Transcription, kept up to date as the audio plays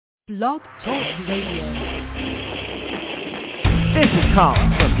Blog Talk Radio. This is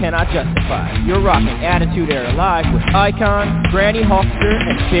Colin from Cannot Justify. You're rocking Attitude Era Live with Icon, Granny Hawkster,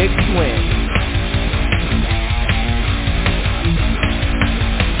 and Big Swing.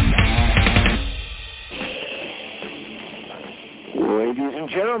 Ladies and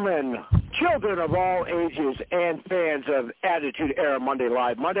gentlemen, children of all ages and fans of Attitude Era Monday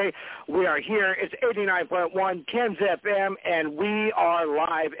Live Monday, we are here. It's 89.1 KensFM, and we are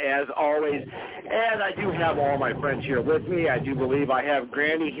live as always. And I do have all my friends here with me. I do believe I have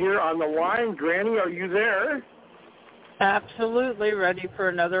Granny here on the line. Granny, are you there? Absolutely, ready for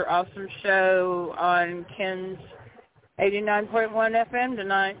another awesome show on Ken's 89.1 FM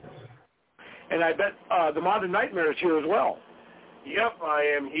tonight. And I bet the Modern Nightmare is here as well. Yep, I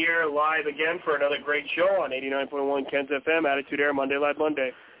am here live again for another great show on 89.1 KensFM, Attitude Era Monday Live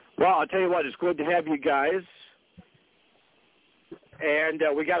Monday. Well, I'll tell you what, it's good to have you guys. And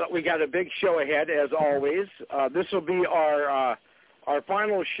we got a big show ahead, as always. This will be our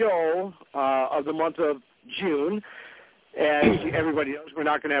final show of the month of June. As everybody knows, we're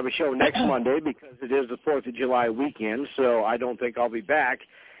not going to have a show next Monday because it is the 4th of July weekend, so I don't think I'll be back.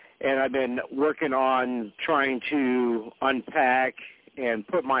 And I've been working on trying to unpack and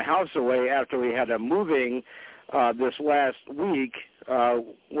put my house away after we had a moving this last week.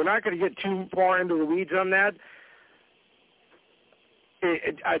 We're not going to get too far into the weeds on that.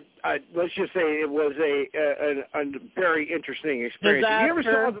 Let's just say it was a very interesting experience.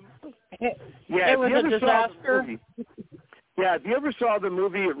 Disaster. If you ever saw it was a disaster. If you ever saw the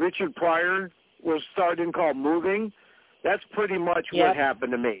movie Richard Pryor was starred in called Moving, that's pretty much what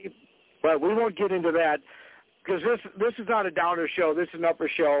happened to me. But we won't get into that because this is not a downer show. This is an upper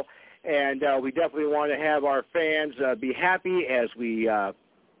show, and we definitely want to have our fans be happy as we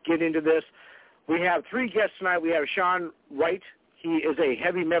get into this. We have three guests tonight. We have Sean Wright. He is a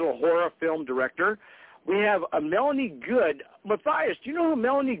heavy metal horror film director. We have Melanie Good. Matthias, do you know who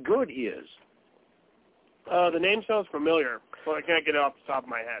Melanie Good is? The name sounds familiar, but I can't get it off the top of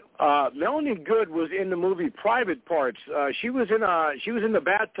my head. Melanie Good was in the movie Private Parts. She was in the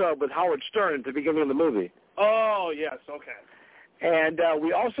bathtub with Howard Stern at the beginning of the movie. Oh, yes, okay. And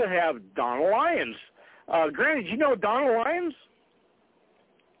we also have Donna Lyons. Granny, do you know Donna Lyons?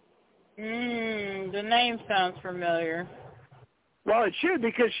 The name sounds familiar. Well, it should,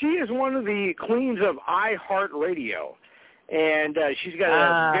 because she is one of the queens of iHeartRadio. And she's got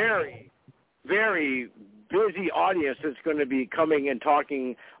a very, very busy audience that's going to be coming and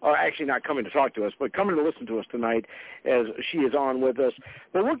talking, or actually not coming to talk to us, but coming to listen to us tonight as she is on with us.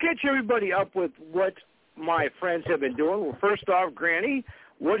 But we'll catch everybody up with what my friends have been doing. Well, first off, Granny,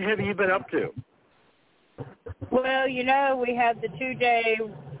 what have you been up to? Well, we had the 2-day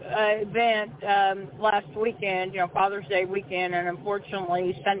event last weekend, Father's Day weekend, and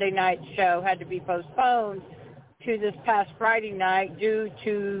unfortunately Sunday night's show had to be postponed to this past Friday night due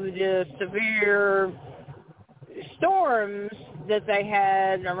to the severe storms that they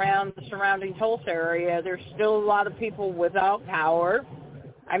had around the surrounding Tulsa area. There's still a lot of people without power.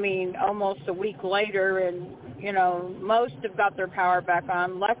 I mean, almost a week later, and, most have got their power back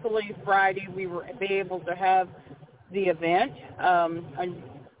on. Luckily, Friday we were able to have the event on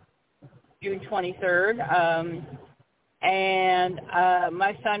June 23rd. And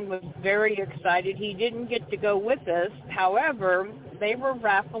my son was very excited. He didn't get to go with us. However, they were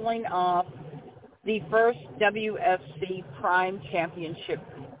raffling off the first WFC Prime Championship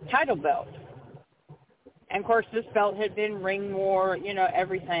title belt. And, of course, this belt had been ring war,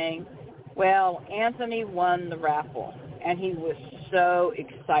 everything. Well, Anthony won the raffle, and he was so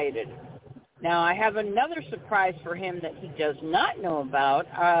excited. Now, I have another surprise for him that he does not know about.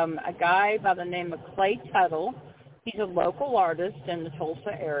 A guy by the name of Clay Tuttle. He's a local artist in the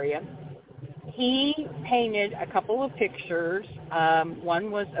Tulsa area. He painted a couple of pictures.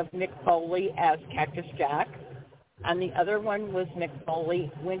 One was of Mick Foley as Cactus Jack, and the other one was Mick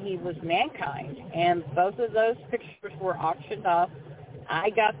Foley when he was Mankind. And both of those pictures were auctioned off. I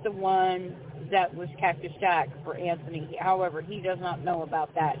got the one that was Cactus Jack for Anthony. However, he does not know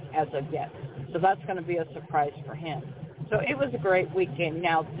about that as of yet. So that's going to be a surprise for him. So it was a great weekend.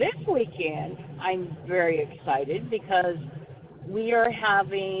 Now, this weekend, I'm very excited because we are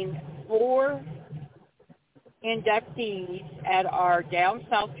having 4 inductees at our Down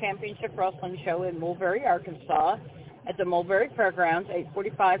South Championship Wrestling Show in Mulberry, Arkansas, at the Mulberry Fairgrounds,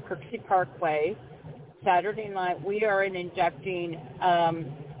 845 Kirksey Parkway. Saturday night, we are inducting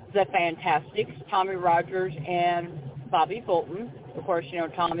the Fantastics, Tommy Rogers and Bobby Bolton. Of course,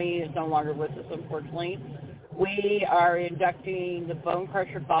 Tommy is no longer with us, unfortunately. We are inducting the Bone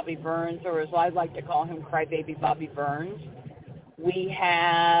Crusher Bobby Burns, or as I like to call him, Crybaby Bobby Burns. We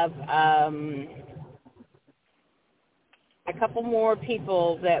have a couple more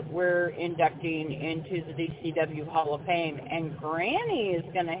people that we're inducting into the DCW Hall of Fame, and Granny is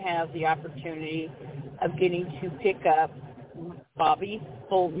going to have the opportunity of getting to pick up Bobby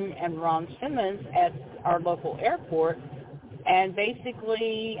Fulton and Ron Simmons at our local airport. And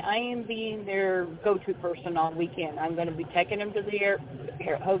basically, I am being their go-to person all weekend. I'm going to be taking them to the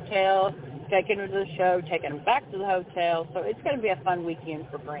hotel, taking them to the show, taking them back to the hotel. So it's going to be a fun weekend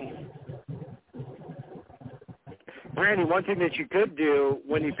for Granny. Brandy, one thing that you could do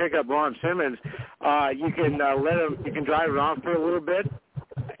when you pick up Ron Simmons, you can let him. You can drive around for a little bit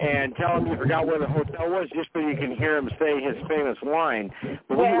and tell him you forgot where the hotel was, just so you can hear him say his famous line.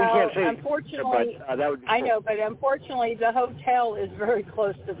 But we can't say. Unfortunately, but, that would be I know, but unfortunately, the hotel is very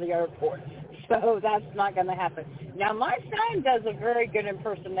close to the airport, so that's not going to happen. Now, my son does a very good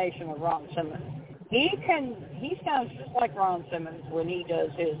impersonation of Ron Simmons. He sounds just like Ron Simmons when he does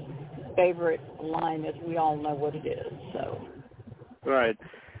his favorite line, as we all know what it is. So. Right.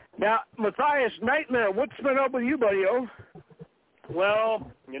 Now, Matthias Nightmare, what's been up with you, buddy? Oh.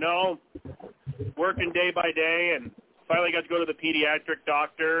 Well, working day by day, and finally got to go to the pediatric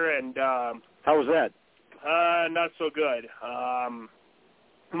doctor, and how was that? Not so good.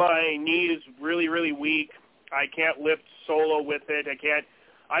 My knee is really, really weak. I can't lift solo with it.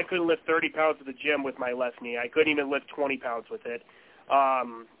 I couldn't lift 30 pounds at the gym with my left knee. I couldn't even lift 20 pounds with it.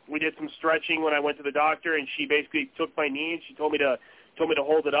 We did some stretching when I went to the doctor, and she basically took my knee and she told me to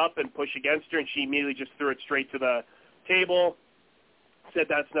hold it up and push against her, and she immediately just threw it straight to the table. Said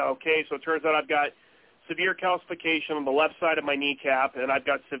that's not okay. So it turns out I've got severe calcification on the left side of my kneecap, and I've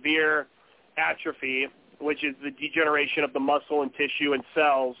got severe atrophy, which is the degeneration of the muscle and tissue and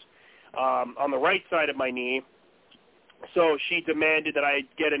cells on the right side of my knee. So she demanded that I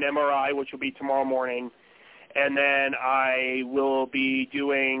get an MRI, which will be tomorrow morning. And then I will be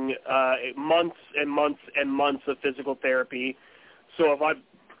doing months and months and months of physical therapy. So if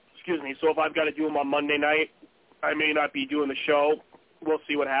I've got to do them on Monday night, I may not be doing the show. We'll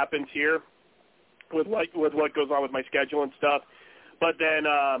see what happens here with what goes on with my schedule and stuff. But then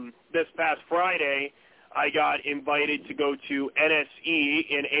this past Friday, I got invited to go to NSE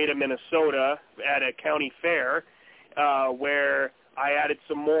in Ada, Minnesota at a county fair where I added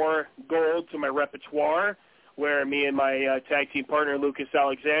some more gold to my repertoire, where me and my tag team partner, Lucas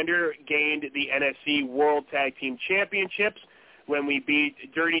Alexander, gained the NSC World Tag Team Championships when we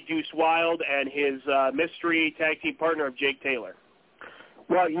beat Dirty Deuce Wild and his mystery tag team partner of Jake Taylor.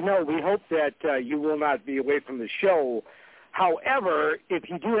 Well, we hope that you will not be away from the show. However, if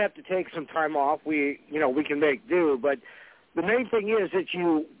you do have to take some time off, we can make do. But the main thing is that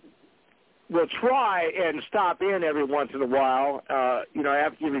you will try and stop in every once in a while.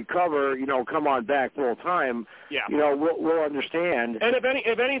 After you recover, come on back full time. Yeah. We'll understand. And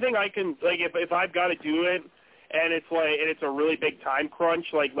if anything, I can if I've got to do it, and it's a really big time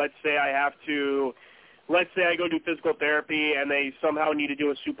crunch. Like let's say I go do physical therapy and they somehow need to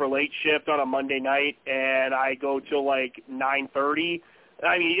do a super late shift on a Monday night, and I go till 9:30.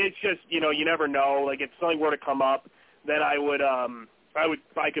 I mean, it's just you never know. Like if something were to come up, then I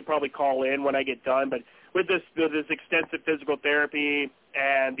could probably call in when I get done. But with this extensive physical therapy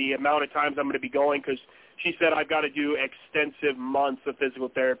and the amount of times I'm going to be going, because she said I've got to do extensive months of physical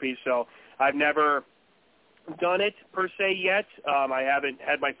therapy, so I've never done it per se yet. I haven't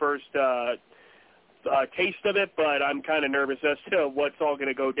had my first taste of it, but I'm kind of nervous as to what's all going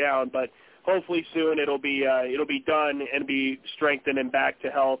to go down. But hopefully soon it'll be done and be strengthened and back to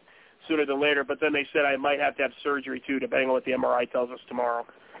health sooner than later. But then they said I might have to have surgery too, depending on what the MRI tells us tomorrow.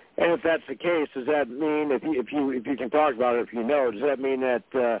 And if that's the case, does that mean, if you can talk about it, does that mean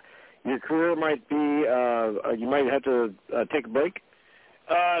that your career might be you might have to take a break?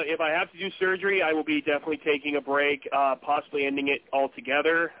 If I have to do surgery, I will be definitely taking a break, possibly ending it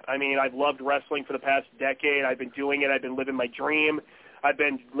altogether. I mean, I've loved wrestling for the past decade. I've been doing it. I've been living my dream. I've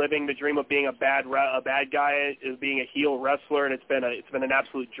been living the dream of being a bad guy, as being a heel wrestler, and it's been an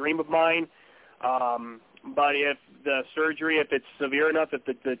absolute dream of mine. But if the surgery, if it's severe enough, if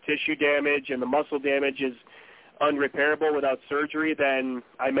the tissue damage and the muscle damage is unrepairable without surgery, then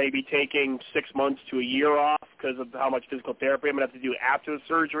I may be taking 6 months to a year off because of how much physical therapy I'm going to have to do after the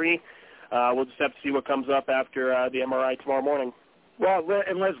surgery. We'll just have to see what comes up after the MRI tomorrow morning. Well,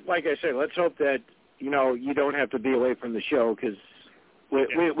 and like I said, let's hope that, you don't have to be away from the show, because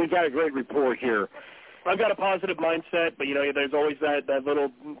we got a great report here. I've got a positive mindset, but, there's always that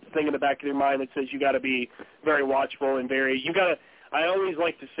little thing in the back of your mind that says you got to be very watchful and I always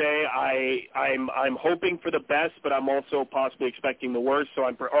like to say I'm hoping for the best, but I'm also possibly expecting the worst. So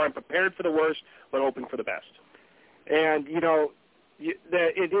I'm prepared for the worst, but hoping for the best. And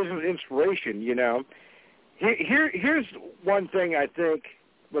that it is an inspiration, you know. Here's one thing I think,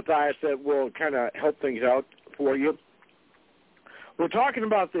 Matthias, that will kind of help things out for you. We're talking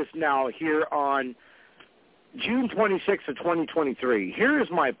about this now here on June 26th of 2023. Here is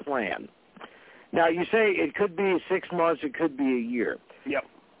my plan. Now, you say it could be 6 months, it could be a year. Yep.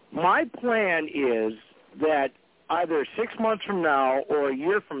 My plan is that either 6 months from now or a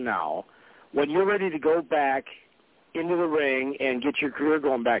year from now, when you're ready to go back into the ring and get your career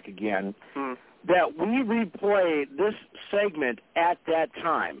going back again, that we replay this segment at that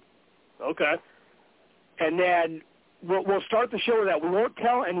time. Okay. And then we'll start the show with that. We won't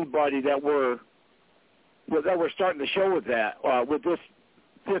tell anybody that we're starting the show with that, with this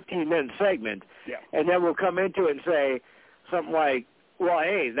 15-minute segment. Yeah. And then we'll come into it and say something like, well,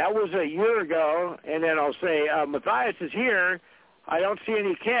 hey, that was a year ago. And then I'll say, Matthias is here. I don't see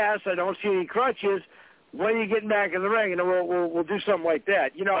any casts. I don't see any crutches. When are you getting back in the ring? And then we'll do something like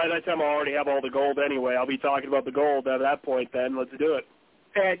that. You know, by that time, I already have all the gold anyway. I'll be talking about the gold at that point then. Let's do it.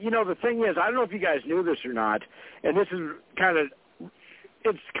 And, you know, the thing is, I don't know if you guys knew this or not, and this is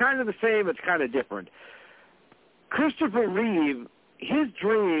it's kind of the same, it's kind of different. Christopher Reeve, his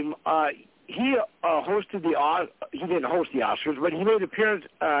dream, he didn't host the Oscars, but he made an appearance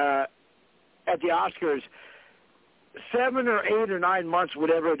at the Oscars 7 or 8 or 9 months,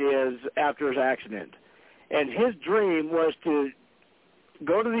 whatever it is, after his accident. And his dream was to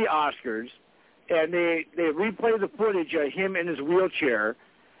go to the Oscars, and they replay the footage of him in his wheelchair,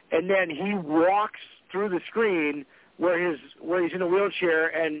 and then he walks through the screen where he's in a wheelchair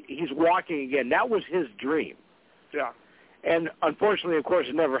and he's walking again. That was his dream. Yeah. And unfortunately, of course,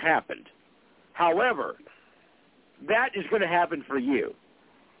 it never happened. However, that is going to happen for you.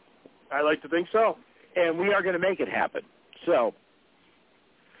 I like to think so. And we are going to make it happen. So,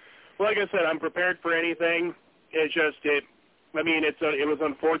 like I said, I'm prepared for anything. It's just it was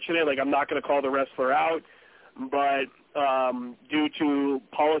unfortunate. Like, I'm not going to call the wrestler out, but due to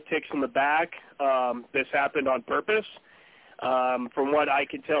politics in the back, this happened on purpose. From what I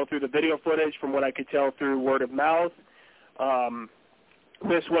could tell through the video footage, from what I could tell through word of mouth,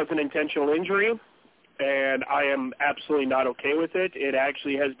 this was an intentional injury, and I am absolutely not okay with it. It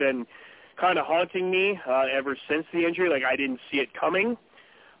actually has been kind of haunting me ever since the injury. Like, I didn't see it coming,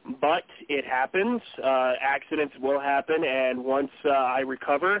 but it happens. Accidents will happen, and once I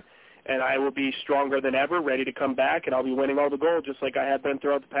recover, and I will be stronger than ever, ready to come back, and I'll be winning all the gold just like I have been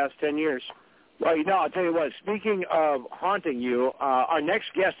throughout the past 10 years. Well, you know, I'll tell you what, speaking of haunting you, our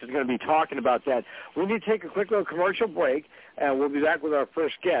next guest is going to be talking about that. We need to take a quick little commercial break, and we'll be back with our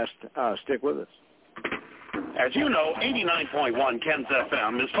first guest. Stick with us. As you know, 89.1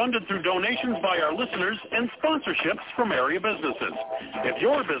 KensFM is funded through donations by our listeners and sponsorships from area businesses. If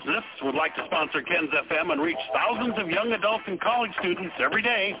your business would like to sponsor KensFM and reach thousands of young adults and college students every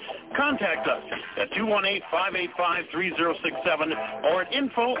day, contact us at 218-585-3067 or at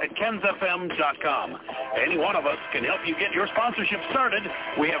info@kensfm.com. Any one of us can help you get your sponsorship started.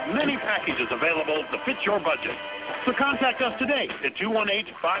 We have many packages available to fit your budget. So contact us today at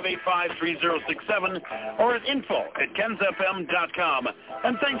 218-585-3067 or at info@kensfm.com.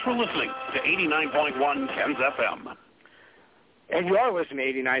 And thanks for listening to 89.1 KensFM. And you are listening to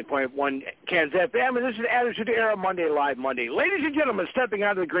 89.1 KensFM, and this is Attitude Era Monday Live Monday. Ladies and gentlemen, stepping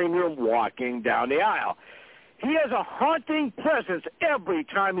out of the green room, walking down the aisle. He has a haunting presence every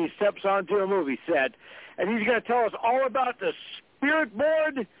time he steps onto a movie set, and he's going to tell us all about the Spirit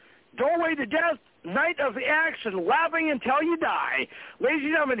Board, Doorway to Death, Night of the Axe, and Laughing Until You Die. Ladies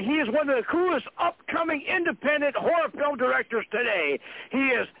and gentlemen, he is one of the coolest upcoming independent horror film directors today. He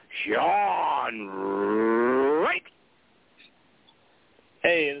is Sean Wright.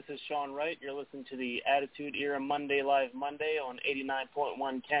 Hey, this is Sean Wright. You're listening to the Attitude Era Monday Live Monday on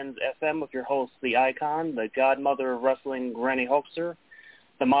 89.1 Ken's FM with your hosts, the Icon, the Godmother of Wrestling, Granny Hoaxer,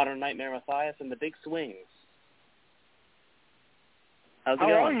 the Modern Nightmare Matthias, and the Big Swings. How's it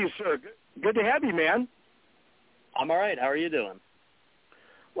going? How are you, sir? Good to have you, man. I'm all right. How are you doing?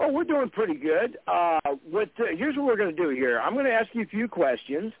 Well, we're doing pretty good. Here's what we're going to do here. I'm going to ask you a few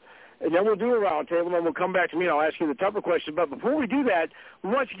questions, and then we'll do a roundtable, and then we'll come back to me, and I'll ask you the tougher questions. But before we do that, we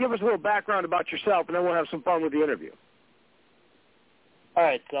want you to give us a little background about yourself, and then we'll have some fun with the interview. All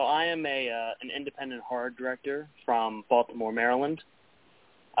right. So I am an independent horror director from Baltimore, Maryland.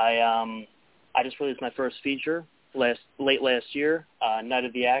 I just released my first feature late last year, Night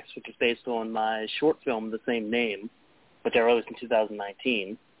of the Axe, which is based on my short film of the same name, which I released in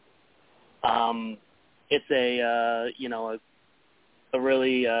 2019. It's a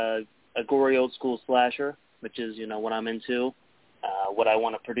really a gory old school slasher, which is what I'm into, what I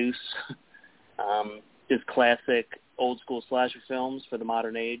want to produce. Just classic old school slasher films for the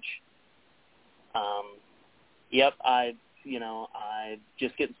modern age. Yep, I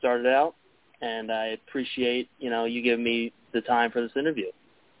just getting started out, and I appreciate, you giving me the time for this interview.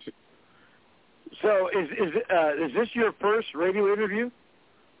 So is this your first radio interview?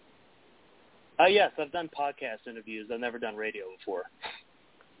 Yes, I've done podcast interviews. I've never done radio before.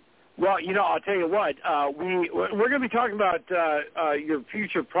 Well, I'll tell you what, we're going to be talking about your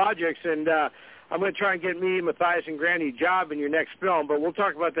future projects, and I'm going to try and get me, Matthias, and Granny a job in your next film, but we'll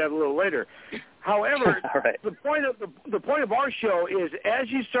talk about that a little later. However, right. the point of our show is as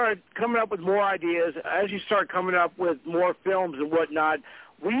you start coming up with more ideas, as you start coming up with more films and whatnot,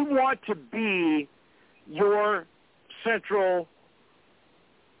 we want to be your central,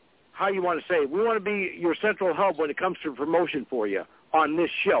 how you want to say it, we want to be your central hub when it comes to promotion for you on this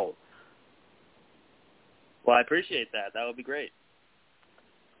show. Well, I appreciate that. That would be great.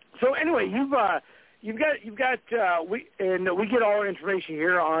 So anyway, we get all our information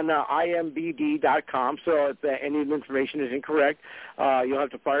here on imbd.com. So if any of the information is incorrect, you'll have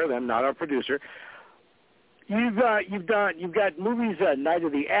to fire them, not our producer. You've got movies, Night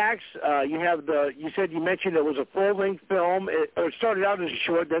of the Axe. You mentioned it was a full-length film. It started out as a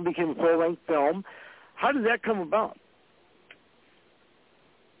short, then became a full-length film. How did that come about?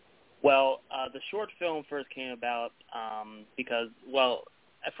 Well, the short film first came about because,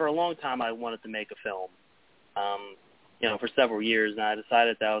 for a long time I wanted to make a film, for several years, and I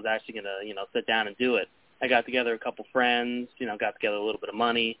decided that I was actually going to, sit down and do it. I got together a couple friends, got together a little bit of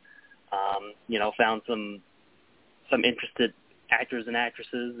money, found some interested actors and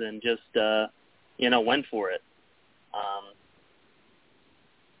actresses, and just, went for it.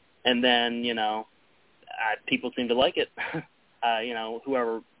 And then, people seemed to like it.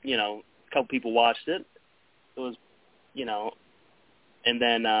 Whoever, a couple people watched it. It was, and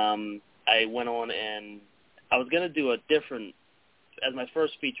then I went on and I was going to do as my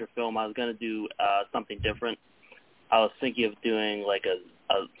first feature film, I was going to do something different. I was thinking of doing like a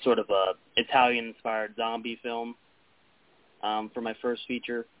sort of a Italian-inspired zombie film for my first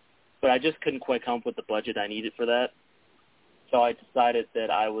feature, but I just couldn't quite come up with the budget I needed for that. So I decided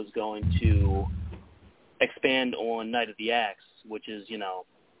that I was going to expand on Night of the Axe, which is,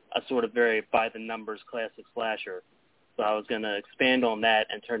 a sort of very by-the-numbers classic slasher. So I was going to expand on that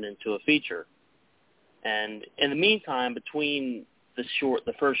and turn it into a feature. And in the meantime, between the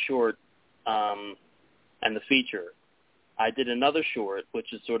first short and the feature, I did another short,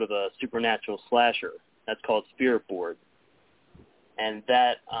 which is sort of a supernatural slasher. That's called Spirit Board. And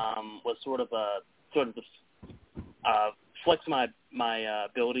that was sort of flex my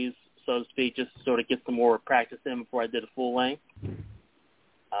abilities, so to speak, just to sort of get some more practice in before I did a full length.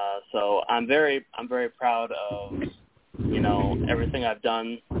 So I'm very proud of, everything I've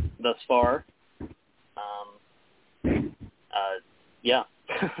done thus far. Yeah.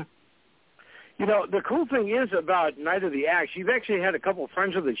 The cool thing is about Night of the Axe, you've actually had a couple of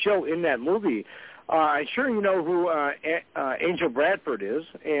friends of the show in that movie. I'm sure you know who Angel Bradford is,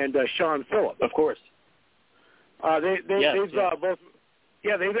 and Sean Phillip. Of course. They've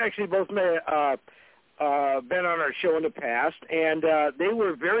actually both been on our show in the past, and they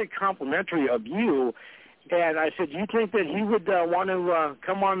were very complimentary of you. And I said, do you think that he would want to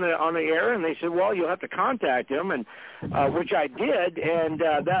come on the air? And they said, well, you'll have to contact him, and which I did. And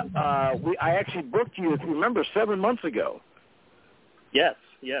I actually booked you, if you remember, 7 months ago. Yes,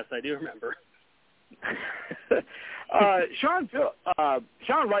 I do remember. Sean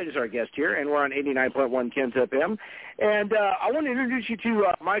Wright is our guest here, and we're on 89.1 KensFM. And I want to introduce you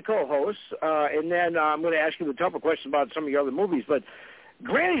to my co-hosts, and then I'm going to ask you the tougher questions about some of your other movies. But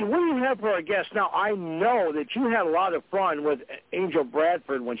Granny, what do you have for our guest? Now, I know that you had a lot of fun with Angel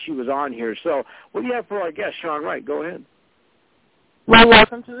Bradford when she was on here. So what do you have for our guest, Sean Wright? Go ahead. Well,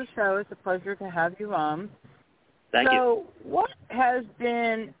 welcome to the show. It's a pleasure to have you on. Thank you. So what has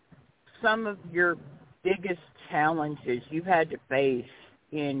been some of your biggest challenges you've had to face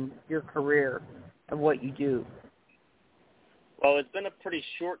in your career of what you do? Well, it's been a pretty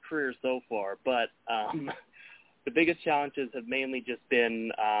short career so far, but the biggest challenges have mainly just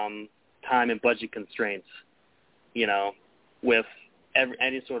been time and budget constraints. With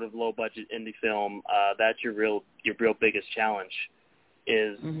any sort of low-budget indie film, that's your real biggest challenge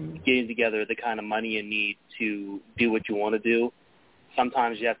is getting together the kind of money you need to do what you want to do.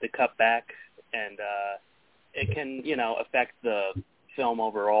 Sometimes you have to cut back, and it can, affect the film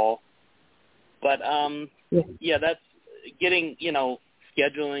overall. But, that's getting,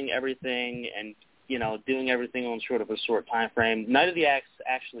 scheduling everything and, doing everything on sort of a short time frame. Night of the Axe,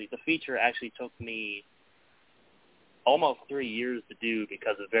 the feature actually took me almost 3 years to do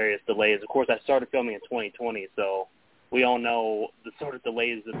because of various delays. Of course, I started filming in 2020, so we all know the sort of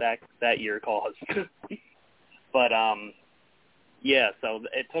delays that year caused. But yeah, so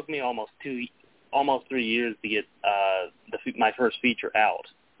it took me almost 3 years to get my first feature out,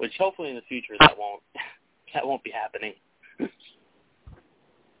 which hopefully in the future that won't be happening.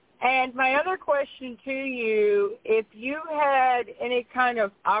 And my other question to you, if you had any kind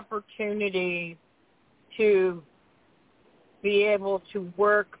of opportunity to be able to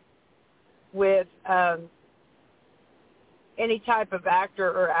work with any type of actor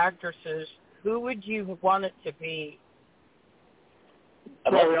or actresses, who would you want it to be?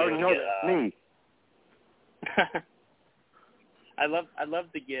 We already know me. I'd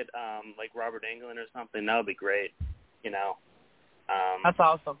love to get like Robert Englund or something. That would be great. You know. That's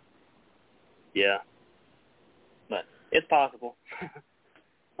awesome. Yeah, but it's possible.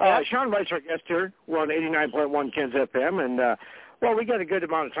 Sean Wright's our guest here. We're on 89.1 KensFM, and well, we got a good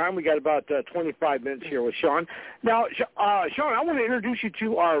amount of time. We got about 25 minutes here with Sean. Now, Sean, I want to introduce you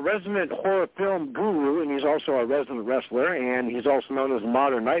to our resident horror film guru, and he's also our resident wrestler, and he's also known as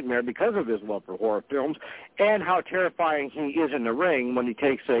Modern Nightmare because of his love for horror films and how terrifying he is in the ring when he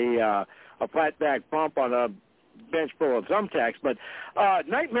takes a flat back bump on a bench full of thumbtacks. But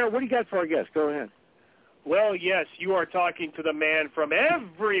Nightmare, what do you got for our guest? Go ahead. Well, yes, you are talking to the man from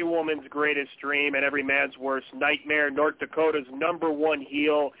every woman's greatest dream and every man's worst nightmare, North Dakota's #1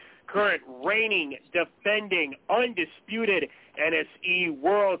 heel, current reigning, defending, undisputed NSE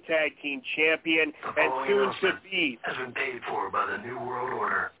World Tag Team Champion, and soon to be has been paid for by the New World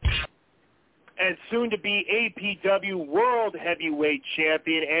Order. And soon to be APW World Heavyweight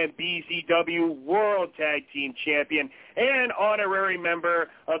Champion and BZW World Tag Team Champion and honorary member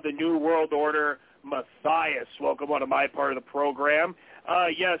of the New World Order, Matthias. Welcome on to my part of the program.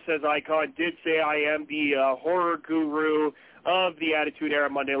 Yes, as Icon did say, I am the horror guru of the Attitude Era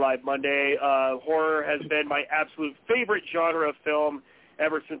Monday Live Monday. Horror has been my absolute favorite genre of film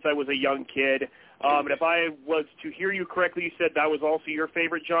ever since I was a young kid. And if I was to hear you correctly, you said that was also your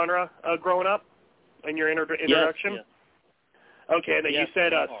favorite genre growing up in your introduction? Yes. Okay, and then you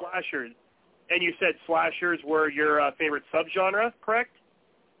said slashers. And you said slashers were your favorite subgenre, correct?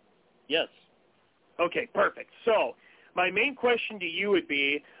 Yes. Okay, perfect. So my main question to you would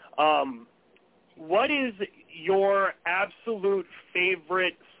be, what is your absolute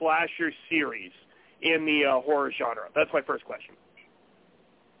favorite slasher series in the horror genre? That's my first question.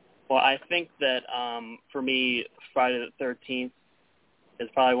 Well, I think that for me, Friday the 13th is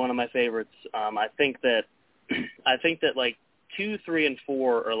probably one of my favorites. I think that like 2, 3, and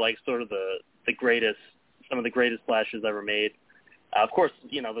 4 are like sort of the greatest, some of the greatest slashers ever made. Of course,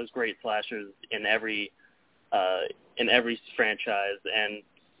 you know, there's great slashers in every franchise, and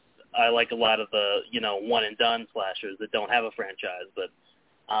I like a lot of the, you know, one and done slashers that don't have a franchise. But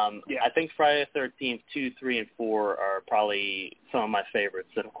I think Friday the 13th, 2, 3, and 4 are probably some of my favorites.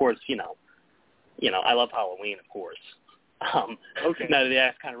 And of course, you know, I love Halloween, of course. Okay. Now the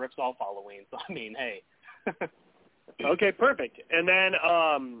act kind of rips off Halloween, so I mean, hey. Okay, perfect. And then,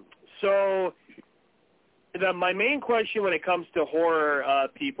 my main question when it comes to horror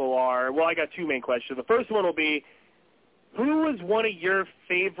people are, well, I got two main questions. The first one will be, who was one of your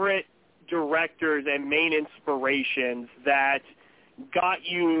favorite directors and main inspirations that got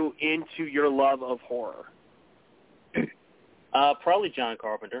you into your love of horror? Probably John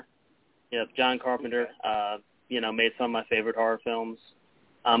Carpenter. Yep, John Carpenter, made some of my favorite horror films.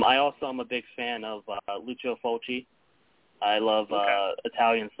 I also am a big fan of Lucio Fulci. I love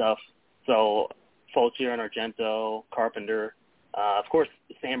Italian stuff. So Fulci and Argento, Carpenter. Of course,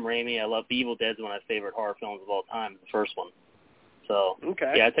 Sam Raimi. I love The Evil Dead is one of my favorite horror films of all time, the first one. So,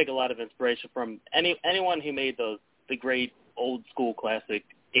 yeah, I take a lot of inspiration from anyone who made the great old-school classic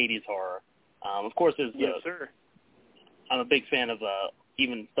 80s horror. Of course, there's sir. I'm a big fan of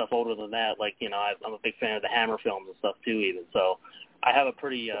even stuff older than that. Like, I'm a big fan of the Hammer films and stuff, too, even. So I have a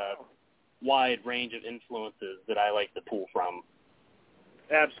pretty wide range of influences that I like to pull from.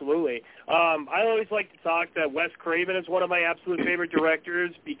 Absolutely. I always like to talk that Wes Craven is one of my absolute favorite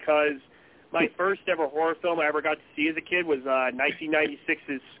directors because my first ever horror film I ever got to see as a kid was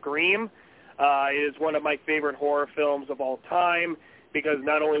 1996's Scream. It is one of my favorite horror films of all time because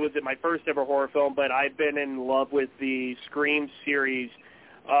not only was it my first ever horror film, but I've been in love with the Scream series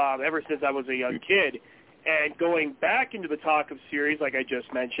ever since I was a young kid. And going back into the talk of series, like I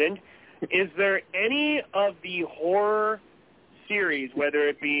just mentioned, is there any of the horror series, whether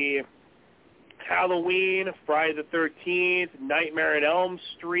it be Halloween, Friday the 13th, Nightmare on Elm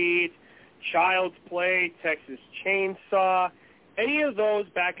Street, Child's Play, Texas Chainsaw, any of those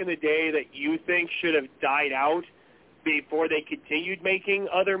back in the day that you think should have died out before they continued making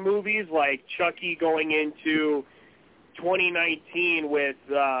other movies, like Chucky going into 2019 with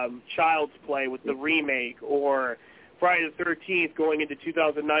Child's Play with the remake, or Friday the 13th going into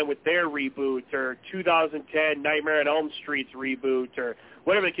 2009 with their reboot, or 2010 Nightmare on Elm Street's reboot, or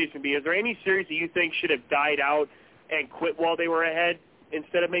whatever the case may be. Is there any series that you think should have died out and quit while they were ahead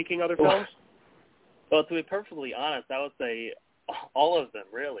instead of making other films? Well, to be perfectly honest, I would say all of them,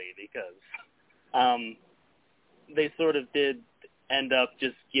 really, because they sort of did end up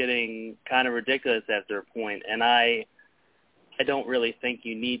just getting kind of ridiculous after a point, and I don't really think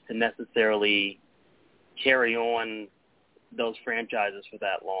you need to necessarily carry on those franchises for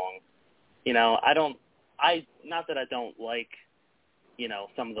that long. You know, not that I don't like, you know,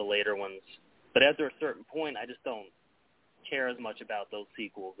 some of the later ones, but after a certain point, I just don't care as much about those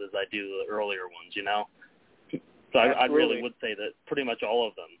sequels as I do the earlier ones, you know? So I really would say that pretty much all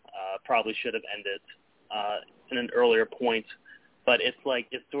of them probably should have ended in an earlier point. But it's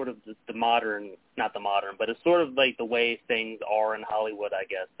sort of the modern, not the modern, but it's sort of like the way things are in Hollywood, I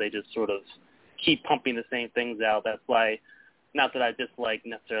guess. They just sort of keep pumping the same things out. That's why, not that I dislike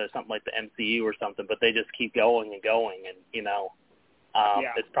necessarily something like the MCU or something, but they just keep going and going, and, you know,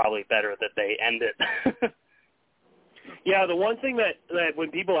 it's probably better that they end it. Yeah, the one thing that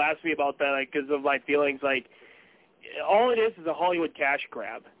when people ask me about that, like, because of my feelings, like, all it is a Hollywood cash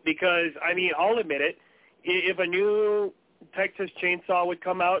grab. Because, I mean, I'll admit it, if a new Texas Chainsaw would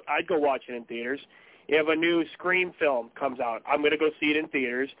come out, I'd go watch it in theaters. If a new Scream film comes out, I'm going to go see it in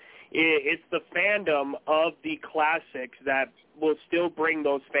theaters. It's the fandom of the classics that will still bring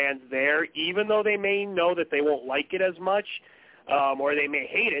those fans there, even though they may know that they won't like it as much, or they may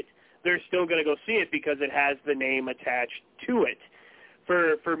hate it. They're still going to go see it because it has the name attached to it.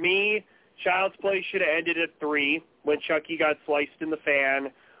 For me, Child's Play should have ended at 3 when Chucky got sliced in the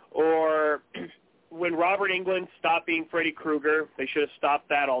fan, or when Robert Englund stopped being Freddy Krueger. They should have stopped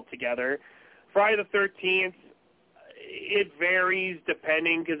that altogether. Friday the 13th, it varies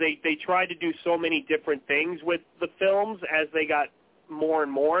depending, because they tried to do so many different things with the films as they got more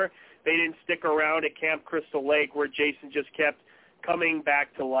and more. They didn't stick around at Camp Crystal Lake where Jason just kept coming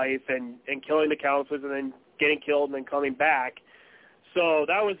back to life and killing the counselors and then getting killed and then coming back. So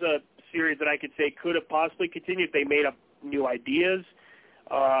that was a series that I could say could have possibly continued if they made up new ideas.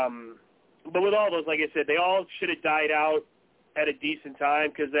 But with all those, like I said, they all should have died out at a decent time,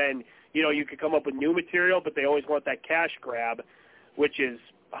 because then, you know, you could come up with new material, but they always want that cash grab, which is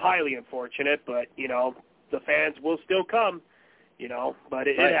highly unfortunate. But, you know, the fans will still come, you know, but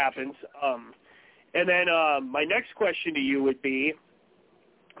it happens. And then my next question to you would be,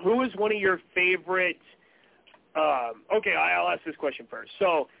 who is one of your favorite okay, I'll ask this question first.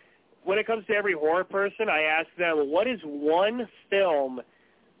 So when it comes to every horror person, I ask them, what is one film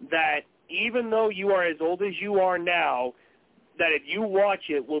that, even though you are as old as you are now, that if you watch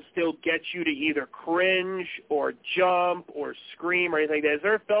it will still get you to either cringe or jump or scream or anything like that? Is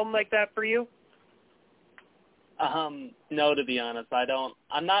there a film like that for you? No, to be honest, I don't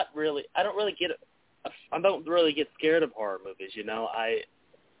really get scared of horror movies, you know.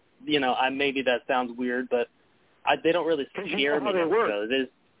 Maybe that sounds weird, but they don't really scare me. How they work.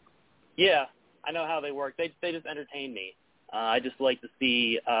 Yeah, I know how they work. They just entertain me. I just like to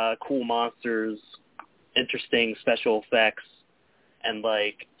see cool monsters, interesting special effects, and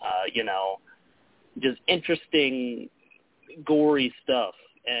just interesting, gory stuff.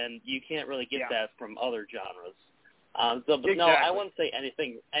 And you can't really get that from other genres. Exactly. No, I wouldn't say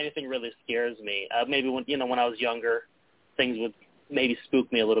anything really scares me. Maybe when I was younger, things would maybe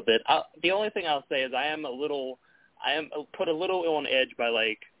spook me a little bit. The only thing I'll say is I am put a little on edge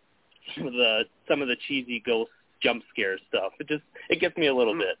by some of the cheesy ghost jump scare stuff. It gets me a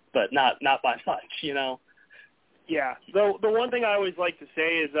little bit, but not by much, you know. Yeah. The one thing I always like to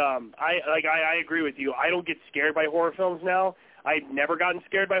say is I agree with you. I don't get scared by horror films now. I've never gotten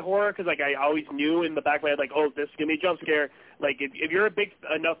scared by horror because I always knew in the back of my head, oh, this is going to be a jump scare. If you're a big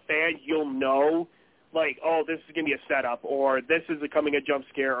enough fan, you'll know, oh, this is going to be a setup, or this is becoming a jump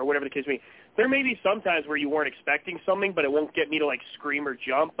scare, or whatever the case may be. There may be some times where you weren't expecting something, but it won't get me to, scream or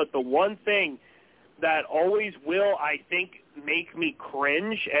jump. But the one thing that always will, I think, make me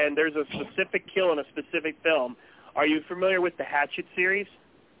cringe, and there's a specific kill in a specific film. Are you familiar with the Hatchet series?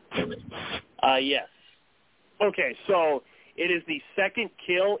 Yes. Okay, so it is the second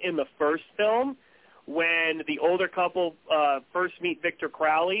kill in the first film when the older couple first meet Victor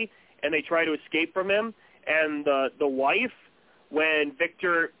Crowley and they try to escape from him, and the wife, when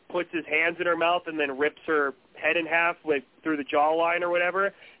Victor puts his hands in her mouth and then rips her head in half through the jawline or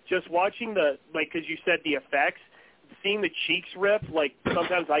whatever, just watching because you said the effects, seeing the cheeks rip,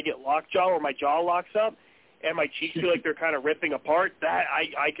 sometimes I get lockjaw or my jaw locks up and my cheeks feel like they're kind of ripping apart, that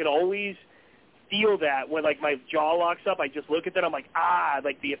I can always feel that when like my jaw locks up. I just look at that. I'm like,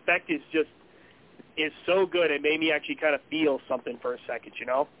 like the effect is so good. It made me actually kind of feel something for a second, you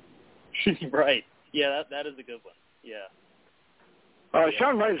know? Right. Yeah, that is a good one. Yeah.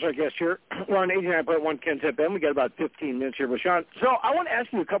 Sean Ryder's our guest here. We're on 89.1 KensFM. We got about 15 minutes here with Sean. So I want to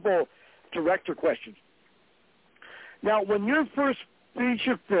ask you a couple director questions. Now, when your first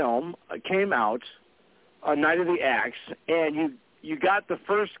feature film came out, Night of the Axe, and you got the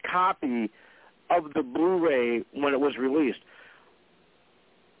first copy of the Blu-ray when it was released,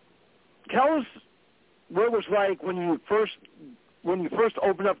 tell us what it was like when you first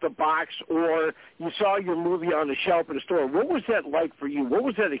opened up the box or you saw your movie on the shelf in the store. What was that like for you? What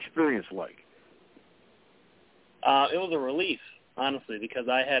was that experience like? It was a relief, honestly, because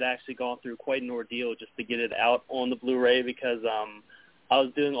I had actually gone through quite an ordeal just to get it out on the Blu-ray because I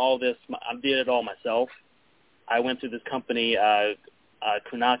was doing all this. I did it all myself. I went through this company,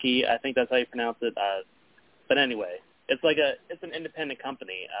 Kunaki, I think that's how you pronounce it. But anyway, it's an independent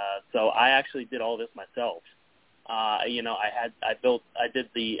company. So I actually did all this myself.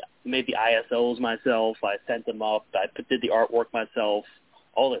 Made the ISOs myself. I sent them up. I did the artwork myself.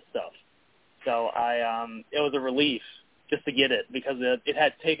 All this stuff. So it was a relief just to get it because it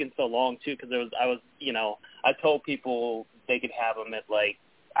had taken so long too. Because I told people they could have them at like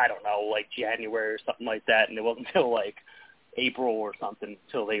January or something like that, and it wasn't until like April or something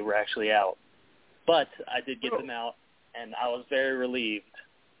till they were actually out. But I did get them out, and I was very relieved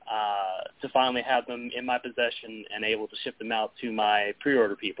to finally have them in my possession and able to ship them out to my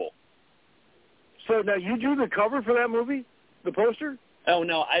pre-order people. So now you drew the cover for that movie, the poster? Oh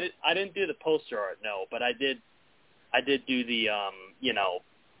no, I didn't do the poster art, no, but I did do the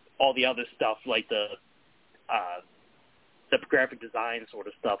all the other stuff like the graphic design sort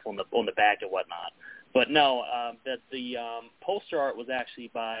of stuff on the back and whatnot. But no, the poster art was actually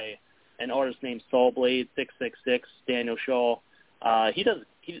by an artist named Soulblade 666, Daniel Shaw. He does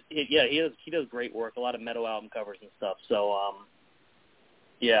great work, a lot of metal album covers and stuff. So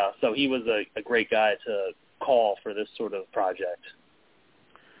so he was a great guy to call for this sort of project.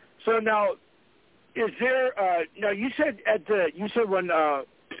 So now, is there? Now you said when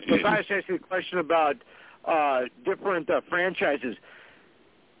Matthias asked you a question about different franchises,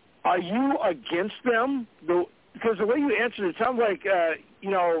 are you against them? Because the way you answered it sounds like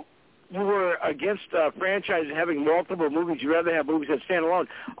you were against franchises having multiple movies. You'd rather have movies that stand alone.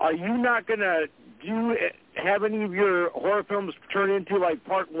 Are you not going to have any of your horror films turn into like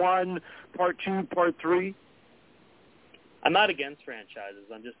part 1, part 2, part 3? I'm not against franchises.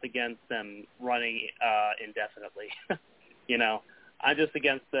 I'm just against them running indefinitely. I'm just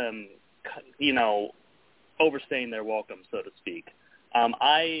against them, overstaying their welcome, so to speak.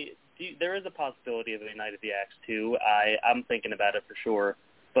 There is a possibility of a Night of the Axe 2. I'm thinking about it for sure.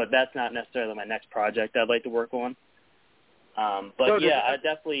 But that's not necessarily my next project I'd like to work on. I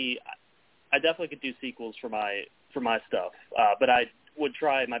definitely could do sequels for my stuff. But I would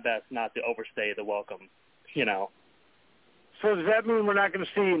try my best not to overstay the welcome, So does that mean we're not going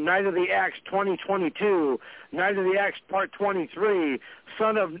to see Night of the Axe 2022, Night of the Axe Part 23,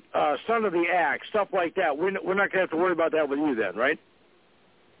 Son of the Axe, stuff like that? We're not going to have to worry about that with you then, right?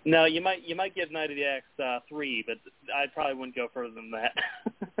 No, you might get Night of the Axe 3, but I probably wouldn't go further than that.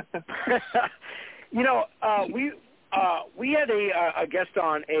 We had a guest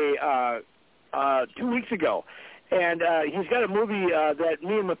on 2 weeks ago, and he's got a movie that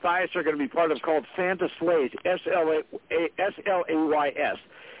me and Matthias are going to be part of called Santa Slays, S-L-A-Y-S.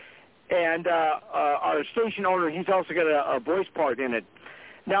 And our station owner, he's also got a voice part in it.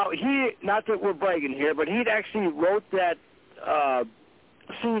 Now, not that we're bragging here, but he'd actually wrote that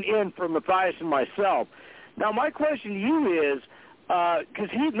scene in for Matthias and myself. Now, my question to you is, because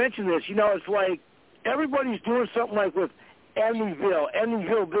he mentioned this, it's like everybody's doing something like with Amityville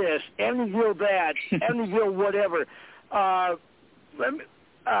this, Amityville that, Amityville whatever.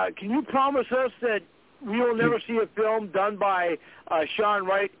 Can you promise us that we will never see a film done by Sean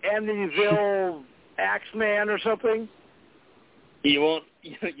Wright, Amityville Axeman or something? You won't.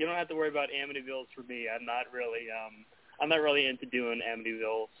 You don't have to worry about Amityvilles for me. I'm not really into doing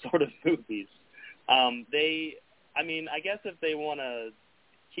Amityville sort of movies. I guess if they want to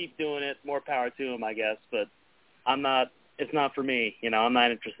keep doing it, more power to them, I guess. But it's not for me. I'm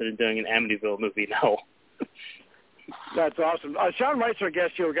not interested in doing an Amityville movie, no. That's awesome. Sean Wright's our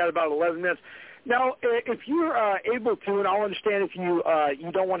guest here. We've got about 11 minutes. Now, if you're able to, and I'll understand if you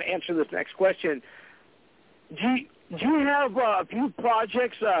don't want to answer this next question, do you have a few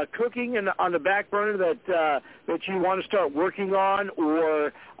projects cooking on the back burner that you want to start working on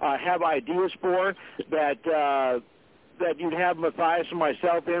or have ideas for that you'd have Matthias and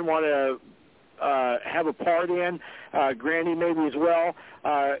myself want to have a part in, Granny maybe as well.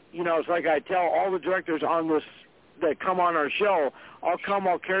 It's like I tell all the directors on this that come on our show, I'll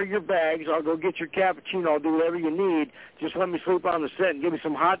carry your bags, I'll go get your cappuccino, I'll do whatever you need. Just let me sleep on the set and give me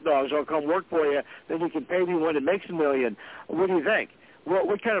some hot dogs, I'll come work for you, then you can pay me when it makes $1 million. What do you think?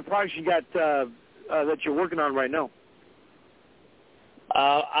 What kind of projects you got that you're working on right now?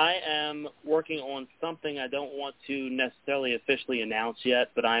 I am working on something I don't want to necessarily officially announce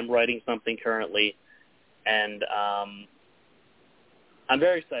yet, but I'm writing something currently, and I'm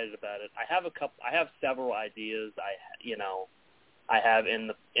very excited about it. I have several ideas. I have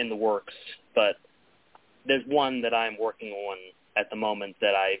in the works, but there's one that I'm working on at the moment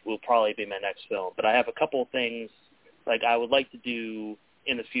that I will probably be my next film. But I have a couple of things like I would like to do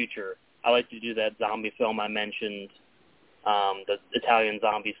in the future. I like to do that zombie film I mentioned, the Italian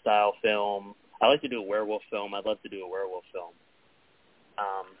zombie style film. I like to do a werewolf film. I'd love to do a werewolf film.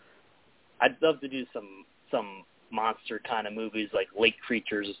 I'd love to do some monster kind of movies like Lake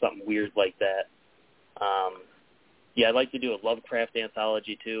Creatures or something weird like that. I'd like to do a Lovecraft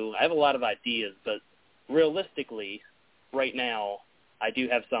anthology too. I have a lot of ideas, but realistically, right now, I do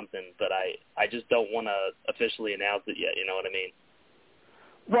have something, but I just don't want to officially announce it yet. You know what I mean?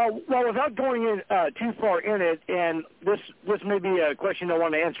 Well, without going in too far in it, and this may be a question I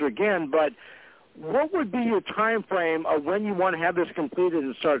want to answer again, but what would be your time frame of when you want to have this completed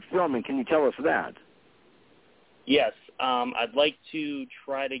and start filming? Can you tell us that? Yes, I'd like to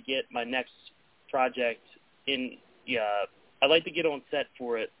try to get my next project in. I'd like to get on set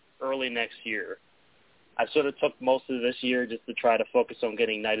for it early next year. I sort of took most of this year just to try to focus on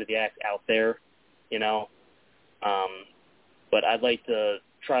getting Night of the Axe out there, but I'd like to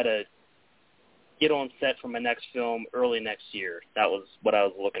try to get on set for my next film early next year. That was what I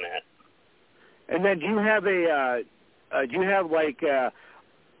was looking at. And then do you have a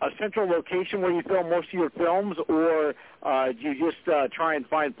central location where you film most of your films, or do you just try and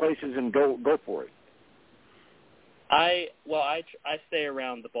find places and go for it? I stay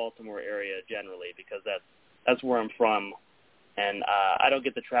around the Baltimore area generally because that's where I'm from, and I don't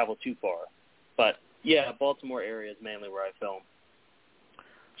get to travel too far. But yeah, Baltimore area is mainly where I film.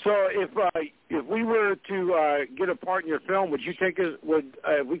 So if we were to get a part in your film, would you take us?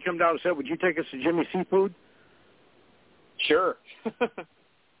 If we come down and set, would you take us to Jimmy Seafood? Sure.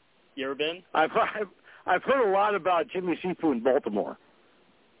 You ever been? I've heard a lot about Jimmy Seafood in Baltimore.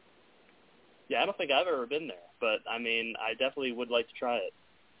 Yeah, I don't think I've ever been there, but I mean, I definitely would like to try it.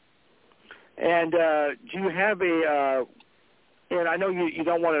 And do you have and I know you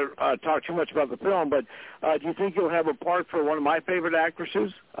don't want to talk too much about the film, but do you think you'll have a part for one of my favorite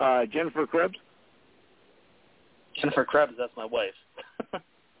actresses, Jennifer Krebs? Jennifer Krebs, that's my wife.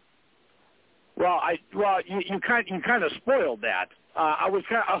 You kind of spoiled that.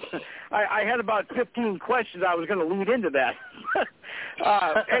 I had about 15 questions I was going to lead into that.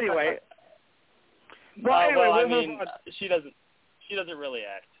 Anyway. I mean, she doesn't really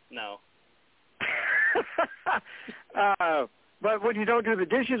act. No. But when you don't do the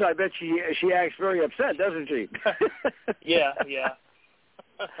dishes, I bet she acts very upset, doesn't she? Yeah.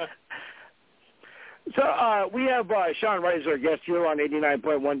 So we have Sean Wright as our guest here on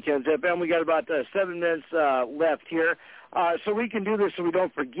 89.1 KensFM. We got about 7 minutes left here. So we can do this so we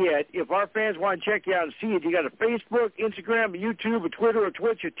don't forget. If our fans want to check you out and see it, you got a Facebook, Instagram, a YouTube, a Twitter, a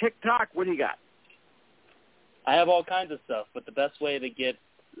Twitch, a TikTok. What do you got? I have all kinds of stuff, but the best way to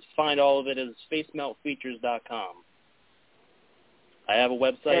find all of it is facemeltfeatures.com. I have a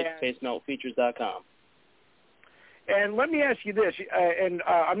website, facemeltfeatures.com. And let me ask you this, and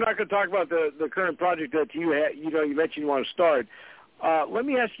I'm not going to talk about the current project that you mentioned you want to start. Let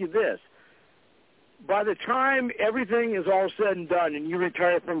me ask you this. By the time everything is all said and done and you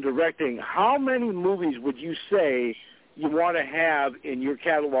retire from directing, how many movies would you say you want to have in your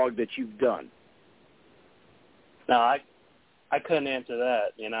catalog that you've done? No, I couldn't answer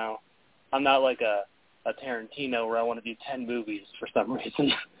that, I'm not like a Tarantino where I want to do 10 movies for some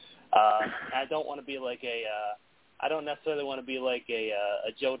reason. I don't want to be like I don't necessarily want to be like a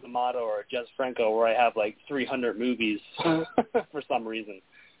Joe D'Amato or a Jess Franco where I have like 300 movies for some reason.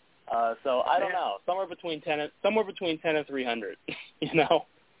 So I don't know, somewhere between 10 and 300. I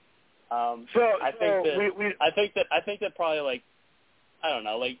think that probably like I don't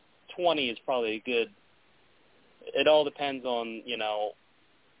know, like 20 is probably a good. It all depends on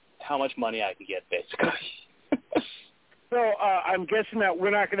how much money I can get, basically. So I'm guessing that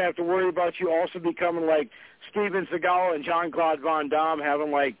we're not going to have to worry about you also becoming like Steven Seagal and Jean-Claude Van Damme having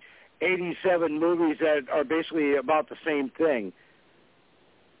like 87 movies that are basically about the same thing.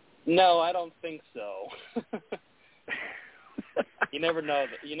 No, I don't think so. You never know.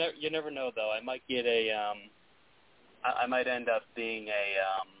 You never know though. I might get I might end up being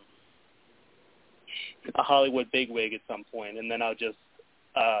a Hollywood bigwig at some point, and then I'll just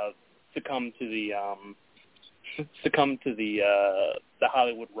succumb to the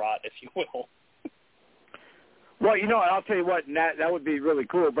Hollywood rot, if you will. Well, I'll tell you what, that would be really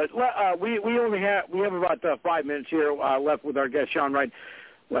cool. But we have about 5 minutes here left with our guest Sean Wright.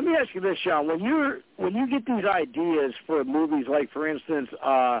 Let me ask you this, Sean: when you get these ideas for movies, like for instance,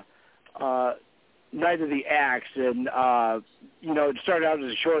 Night of the Axe, and it started out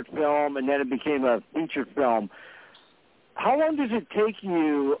as a short film, and then it became a feature film. How long does it take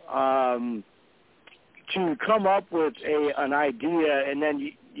you to come up with an idea, and then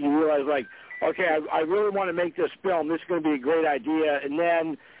you realize, like, okay, I really want to make this film. This is going to be a great idea. And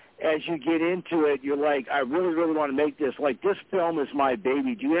then as you get into it, you're like, I really, really want to make this. Like, this film is my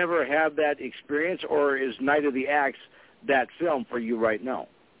baby. Do you ever have that experience, or is Night of the Axe that film for you right now?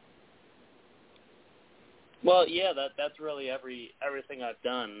 Well, yeah, that's really everything I've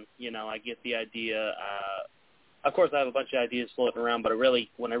done. I get the idea. Of course, I have a bunch of ideas floating around, but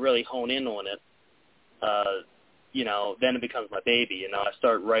when I really hone in on it, then it becomes my baby. I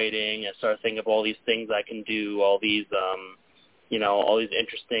start writing. I start thinking of all these things I can do, all these, all these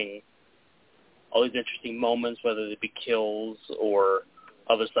interesting moments, whether they be kills or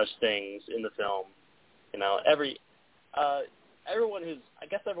other such things in the film. Everyone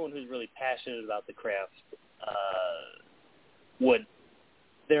who's really passionate about the craft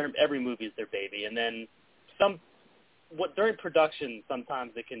every movie is their baby, and then during production,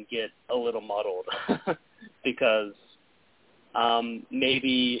 sometimes it can get a little muddled because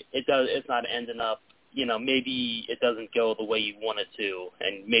maybe it's not ending up, maybe it doesn't go the way you want it to,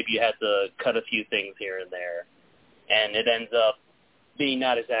 and maybe you have to cut a few things here and there, and it ends up being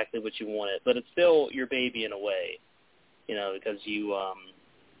not exactly what you wanted, but it's still your baby in a way, because you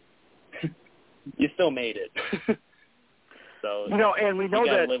you still made it. So and we know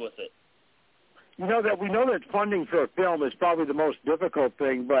you gotta that live with it. We know that funding for a film is probably the most difficult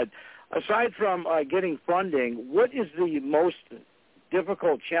thing, but aside from getting funding, what is the most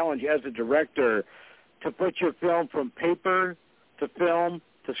difficult challenge as a director to put your film from paper to film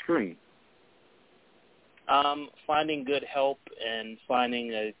to screen? Finding good help and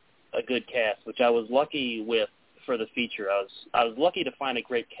finding a good cast, which I was lucky with for the feature. I was lucky to find a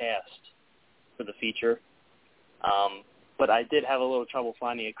great cast for the feature. But I did have a little trouble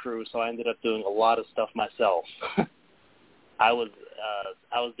finding a crew, so I ended up doing a lot of stuff myself. I was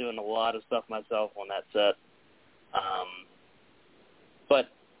doing a lot of stuff myself on that set, but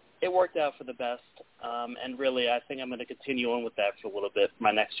it worked out for the best. And really, I think I'm going to continue on with that for a little bit.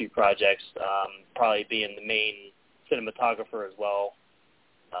 My next few projects, probably being the main cinematographer as well,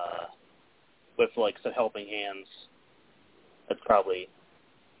 with like some helping hands. That's probably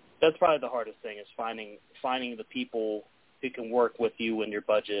the hardest thing, is finding the people who can work with you and your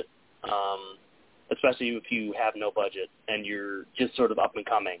budget, especially if you have no budget and you're just sort of up and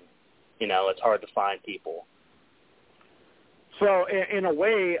coming. It's hard to find people. So in a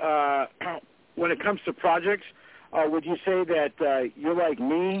way, when it comes to projects, would you say that you're like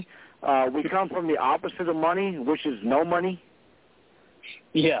me? We come from the opposite of money, which is no money?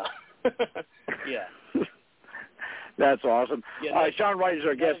 Yeah. Yeah. That's awesome. Yeah, Sean Wright is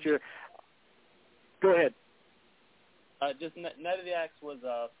our guest here. Go ahead. Just Night of the Axe was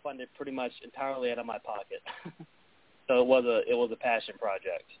funded pretty much entirely out of my pocket, so it was a passion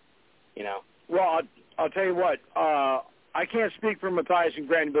project, Well, I'll tell you what. I can't speak for Matthias and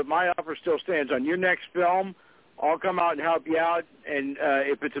Granny, but my offer still stands. On your next film, I'll come out and help you out, and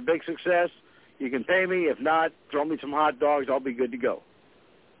if it's a big success, you can pay me. If not, throw me some hot dogs. I'll be good to go.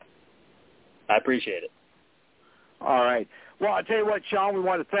 I appreciate it. All right. Well, I'll tell you what, Sean, we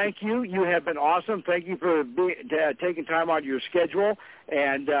want to thank you. You have been awesome. Thank you for taking time out of your schedule.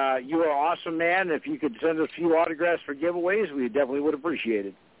 And you are an awesome man. If you could send us a few autographs for giveaways, we definitely would appreciate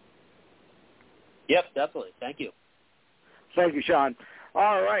it. Yep, definitely. Thank you. Thank you, Sean.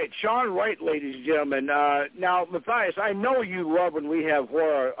 All right. Sean Wright, ladies and gentlemen. Now, Matthias, I know you love when we have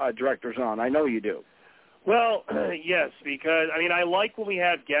horror directors on. I know you do. Well, yes, because, I like when we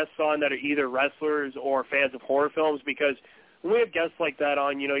have guests on that are either wrestlers or fans of horror films, because when we have guests like that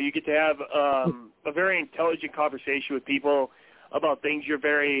on, you get to have a very intelligent conversation with people about things you're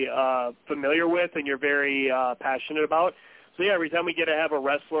very familiar with and you're very passionate about. So, yeah, every time we get to have a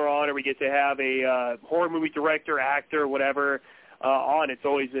wrestler on, or we get to have a horror movie director, actor, whatever on, it's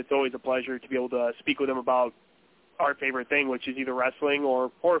always a pleasure to be able to speak with them about our favorite thing, which is either wrestling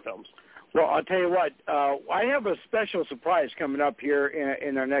or horror films. Well, I'll tell you what, I have a special surprise coming up here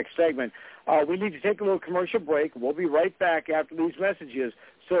in our next segment. We need to take a little commercial break. We'll be right back after these messages,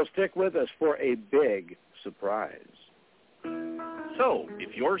 so stick with us for a big surprise. So,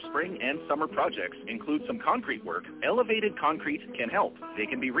 if your spring and summer projects include some concrete work, Elevated Concrete can help. They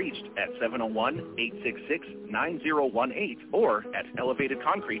can be reached at 701-866-9018 or at Elevated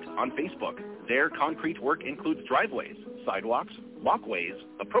Concrete on Facebook. Their concrete work includes driveways, sidewalks, walkways,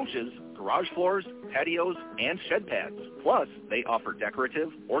 approaches, garage floors, patios, and shed pads. Plus, they offer decorative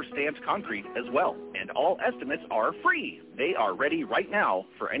or stamped concrete as well, and all estimates are free. They are ready right now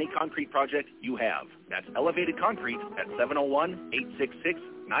for any concrete project you have. That's Elevated Concrete at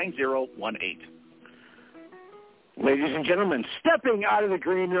 701-866-9018. Ladies and gentlemen, stepping out of the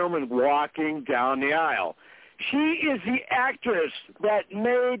green room and walking down the aisle. She is the actress that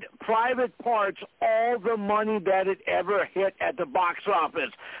made Private Parts all the money that it ever hit at the box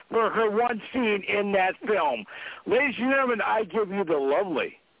office for her one scene in that film. Ladies and gentlemen, I give you the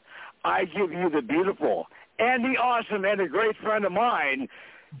lovely, I give you the beautiful, and the awesome, and a great friend of mine.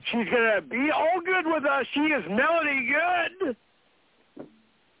 She's going to be all good with us. She is Melanie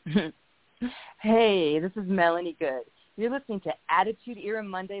Good. Hey, this is Melanie Good. You're listening to Attitude Era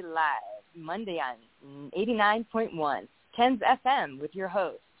Monday Live, Monday on 89.1, KensFM with your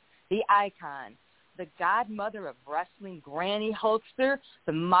host, the icon, the godmother of wrestling, Granny Hulkster,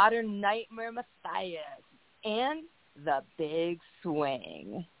 the modern nightmare Messiah, and the big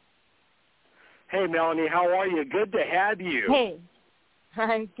swing. Hey, Melanie, how are you? Good to have you. Hey,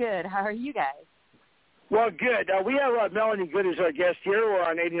 I'm good. How are you guys? Well, good. We have Melanie Good as our guest here. We're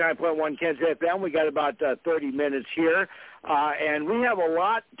on 89.1 KensFM. We got about 30 minutes here, and we have a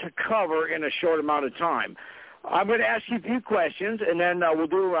lot to cover in a short amount of time. I'm going to ask you a few questions, and then we'll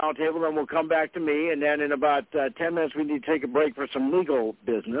do a roundtable, and we'll come back to me, and then in about 10 minutes we need to take a break for some legal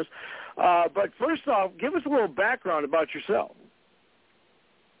business. But first off, give us a little background about yourself.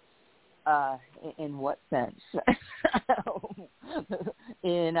 In what sense?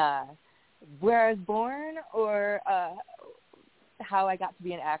 In where I was born, or how I got to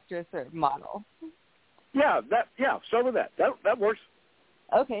be an actress or model? Yeah, start with that. That works.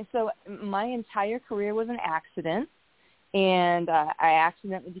 Okay, so my entire career was an accident, and I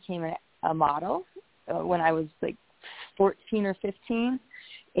accidentally became a model when I was like 14 or 15.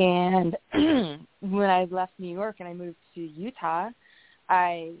 And when I left New York and I moved to Utah,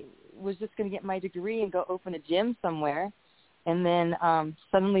 I was just going to get my degree and go open a gym somewhere. And then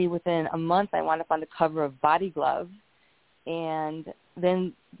suddenly within a month, I wound up on the cover of Body Glove. And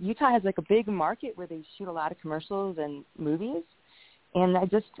then Utah has like a big market where they shoot a lot of commercials and movies. And I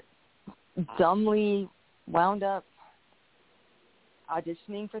just dumbly wound up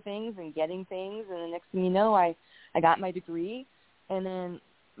auditioning for things and getting things. And the next thing you know, I got my degree and then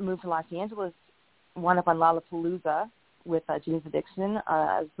moved to Los Angeles, wound up on Lollapalooza with James Addiction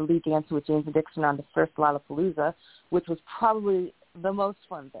as the lead dancer with James Addiction on the first Lollapalooza, which was probably the most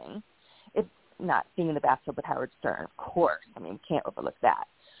fun thing. If not being in the bathtub with Howard Stern, of course. I mean, can't overlook that.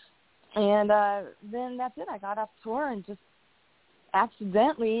 And then that's it. I got off tour and just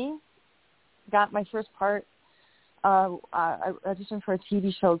accidentally got my first part. I auditioned for a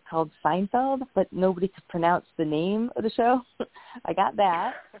TV show called Seinfeld, but nobody could pronounce the name of the show. I got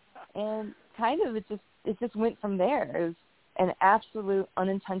that, and kind of it just went from there. It was an absolute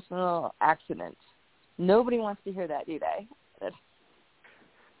unintentional accident. Nobody wants to hear that, do they?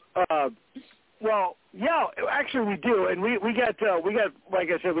 Well, yeah, actually we do, and we got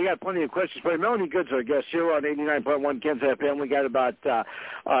like I said, we got plenty of questions. But Melanie Good's our guest here on 89.1 KensFM. We got about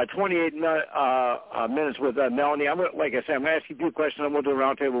 28 minutes with Melanie. Like I said, I'm going to ask you a few questions, and we'll do a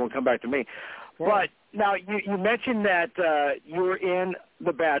roundtable. We'll come back to me. Yeah. But now you mentioned that you were in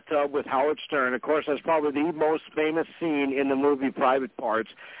the bathtub with Howard Stern. Of course, that's probably the most famous scene in the movie Private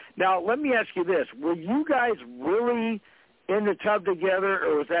Parts. Now, let me ask you this: were you guys really in the tub together,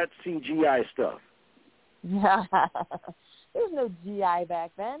 or was that CGI stuff? There was no GI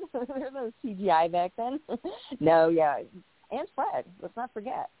back then. There was no CGI back then. No, yeah. And Fred, let's not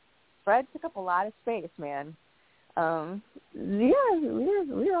forget. Fred took up a lot of space, man. Yeah, we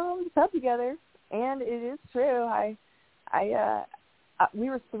were all in the tub together, and it is true. We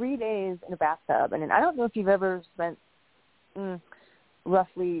were 3 days in a bathtub, and I don't know if you've ever spent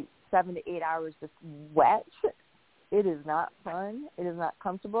roughly 7 to 8 hours just wet. It is not fun. It is not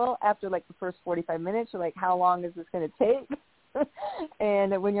comfortable. After, like, the first 45 minutes, you're like, how long is this going to take?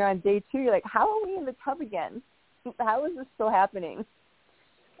 And when you're on day 2, you're like, how are we in the tub again? How is this still happening?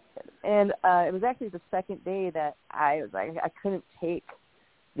 And it was actually the second day that I was like, I couldn't take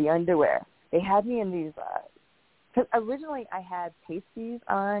the underwear. They had me in these because originally I had pasties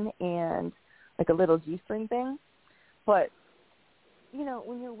on and like a little G-string thing, but, you know,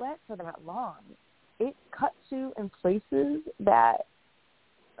 when you're wet for that long, it cuts you in places that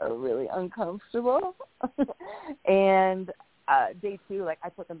are really uncomfortable. And day 2, like, I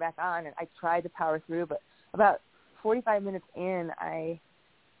put them back on, and I tried to power through, but about 45 minutes in, I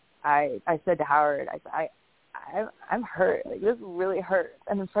said to Howard, I'm hurt. Like, this really hurts.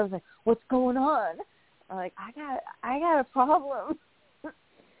 And then Fred was like, what's going on? I'm like, I got a problem.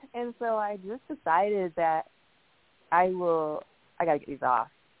 And so I just decided that I got to get these off.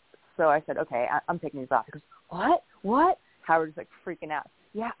 So I said, okay, I'm taking these off. He goes, what? Howard was like freaking out.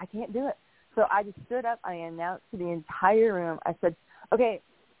 Yeah, I can't do it. So I just stood up. I announced to the entire room. I said, okay,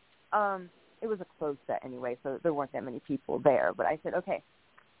 it was a closed set anyway, so there weren't that many people there. But I said, okay,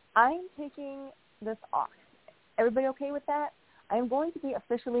 I'm taking this off. Everybody okay with that? I am going to be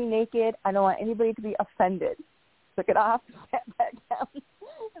officially naked. I don't want anybody to be offended. Took it off, sat back down.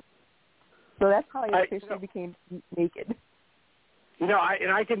 So that's how I officially became naked. You know,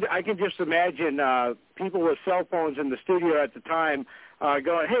 I can just imagine people with cell phones in the studio at the time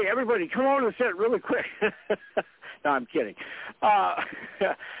going, "Hey, everybody, come on to the set really quick." No, I'm kidding.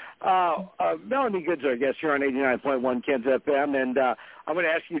 Melanie Good's our guest here on 89.1 KensFM, and I'm going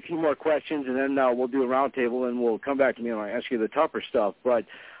to ask you a few more questions, and then we'll do a roundtable, and we'll come back to me and I'll ask you the tougher stuff. But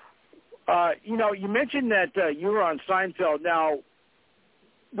you know, you mentioned that you were on Seinfeld. Now,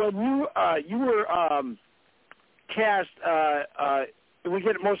 when you were cast, we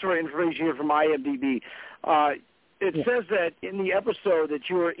get most of our information here from IMDb. It says that in the episode that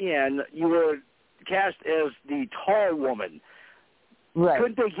you were in, you were cast as the tall woman. Right.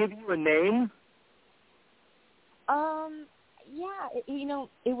 Couldn't they give you a name? Yeah, you know,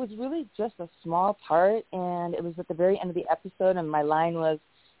 it was really just a small part, and it was at the very end of the episode, and my line was,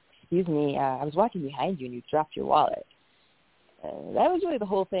 excuse me, I was walking behind you and you dropped your wallet. That was really the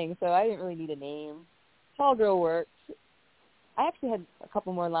whole thing, so I didn't really need a name. Tall girl worked. I actually had a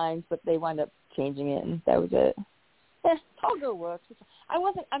couple more lines, but they wound up changing it, and that was it. Tall girl works. I'm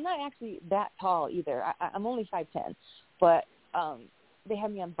not actually that tall either. I'm only 5'10", but they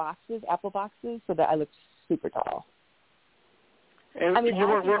had me on boxes, apple boxes, so that I looked super tall. And I mean,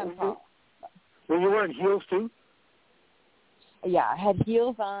 were you wearing heels too? Yeah, I had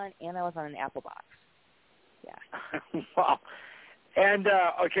heels on, and I was on an apple box. Yeah. Wow. And,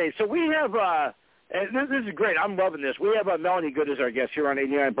 okay, so we have, and this is great. I'm loving this. We have Melanie Good as our guest here on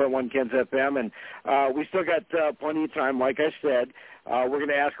 89.1 KensFM, and we still got plenty of time. Like I said, we're going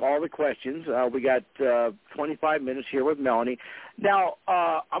to ask all the questions. We got 25 minutes here with Melanie. Now,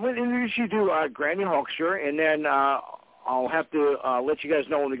 I'm going to introduce you to Granny Hulkster, and then I'll have to let you guys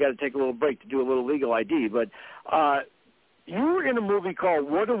know when we got to take a little break to do a little legal ID. But you were in a movie called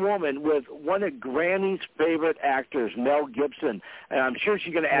What a Woman with one of Granny's favorite actors, Mel Gibson. And I'm sure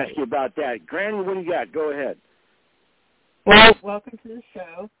she's going to ask you about that. Granny, what do you got? Go ahead. Well, welcome to the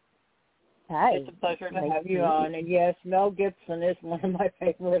show. Hi. It's a pleasure to have you on. And yes, Mel Gibson is one of my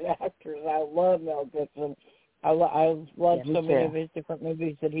favorite actors. I love Mel Gibson. I've loved so many of his different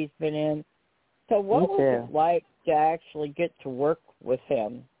movies that he's been in. So what was it like to actually get to work with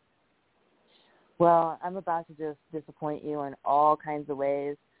him? Well, I'm about to just disappoint you in all kinds of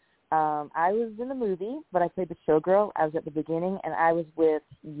ways. I was in the movie, but I played the showgirl. I was at the beginning, and I was with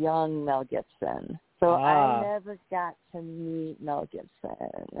young Mel Gibson. So I never got to meet Mel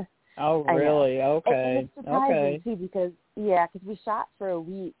Gibson. Oh, really? Okay. And it's surprising, too, because we shot for a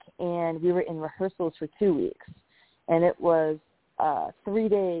week, and we were in rehearsals for 2 weeks. And it was a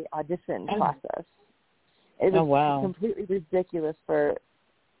 3-day audition process. It was completely ridiculous for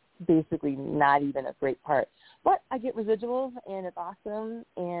basically not even a great part. But I get residuals, and it's awesome,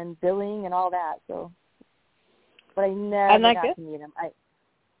 and billing and all that. So, but I never got to meet him.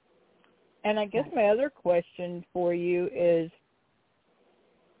 And I guess my other question for you is,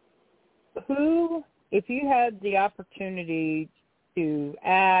 who, if you had the opportunity to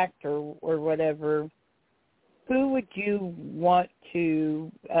act or whatever, who would you want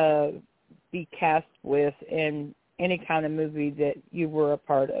to be cast with in any kind of movie that you were a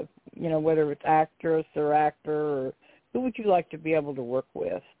part of? You know, whether it's actress or actor, or who would you like to be able to work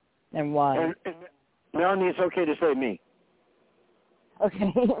with, and why? Melanie, it's okay to say me.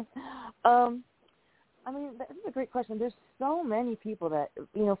 Okay. I mean, this is a great question. There's so many people that,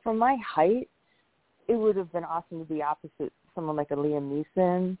 you know, from my height, it would have been awesome to be opposite someone like a Liam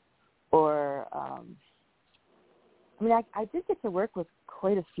Neeson, or, I mean, I did get to work with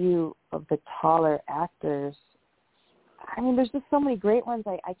quite a few of the taller actors. I mean, there's just so many great ones,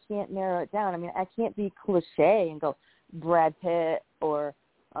 I can't narrow it down. I mean, I can't be cliche and go Brad Pitt or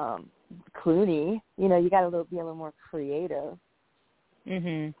Clooney. You know, you got to be a little more creative.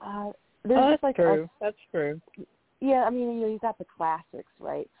 Mhm. There's just like true. That's true. Yeah, I mean, you know, you got the classics,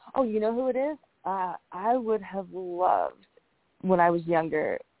 right? Oh, you know who it is? I would have loved when I was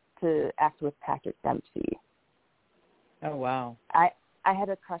younger to act with Patrick Dempsey. Oh wow. I had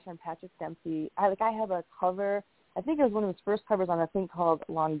a crush on Patrick Dempsey. I have a cover. I think it was one of his first covers on a thing called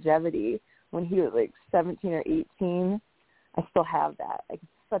Longevity when he was like 17 or 18. I still have that. Like,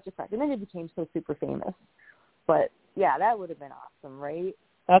 such a crush. And then he became so super famous. But yeah, that would have been awesome, right?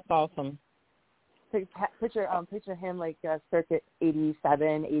 That's awesome. Picture him like circa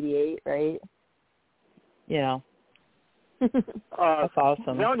 87, 88, right? Yeah. That's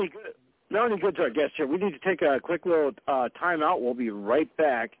awesome. Melanie Good's our guest here. We need to take a quick little time out. We'll be right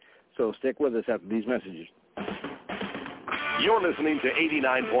back. So stick with us after these messages. You're listening to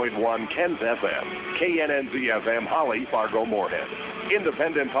 89.1 KensFM, KNNZ-FM, Holly, Fargo, Moorhead.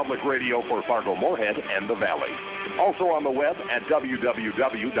 Independent public radio for Fargo, Moorhead, and the Valley. Also on the web at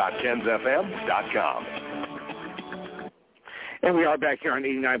www.kensfm.com. And we are back here on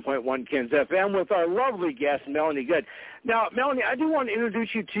 89.1 KensFM with our lovely guest, Melanie Good. Now, Melanie, I do want to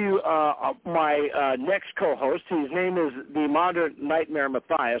introduce you to my next co-host. His name is the Modern Nightmare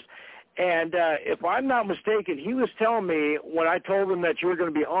Matthias. And if I'm not mistaken, he was telling me when I told him that you were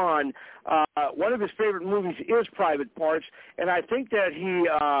going to be on, one of his favorite movies is Private Parts, and I think that he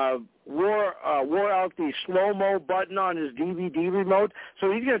wore out the slow-mo button on his DVD remote. So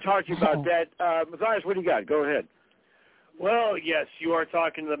he's going to talk to you about that. Matthias, what do you got? Go ahead. Well, yes, you are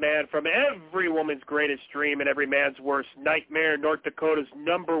talking to the man from every woman's greatest dream and every man's worst nightmare, North Dakota's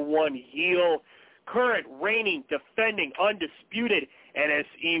 #1 heel, current reigning, defending, undisputed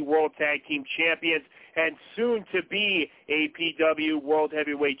NSE World Tag Team Champions, and soon to be APW World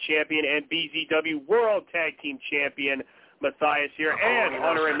Heavyweight Champion and BZW World Tag Team Champion, Matthias here, and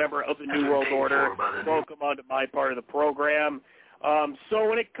honorary member of the New World Order. Welcome onto my part of the program. So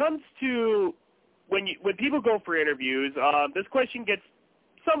when it comes to when people go for interviews, this question gets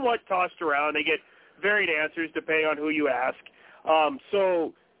somewhat tossed around. They get varied answers depending on who you ask.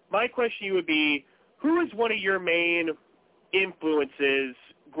 So my question would be, who is one of your main influences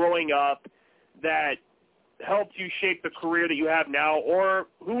growing up that helped you shape the career that you have now, or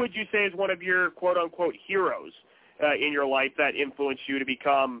who would you say is one of your quote-unquote heroes in your life that influenced you to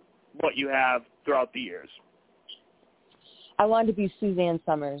become what you have throughout the years? I wanted to be Suzanne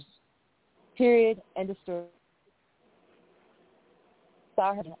Summers. Period. End of story.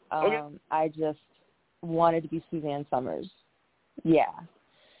 Saw her. I just wanted to be Suzanne Summers. Yeah.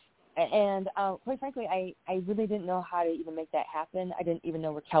 And quite frankly, I really didn't know how to even make that happen. I didn't even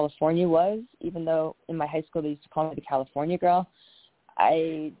know where California was, even though in my high school they used to call me the California girl.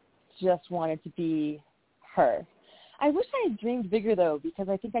 I just wanted to be her. I wish I had dreamed bigger, though, because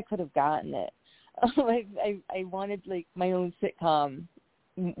I think I could have gotten it. I wanted, like, my own sitcom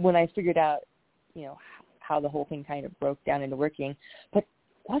when I figured out, you know, how the whole thing kind of broke down into working. But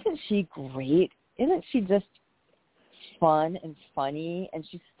wasn't she great? Isn't she just fun and funny? And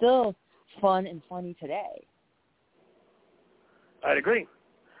she's still fun and funny today. I'd agree.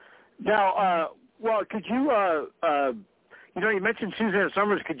 Now, well, could you, you know, you mentioned Suzanne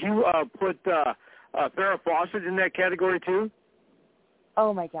Summers. Could you put Farrah Fawcett in that category too?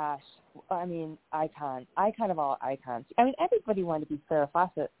 Oh my gosh! I mean, icon of all icons. I mean, everybody wanted to be Farrah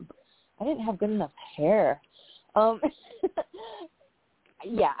Fawcett. I didn't have good enough hair.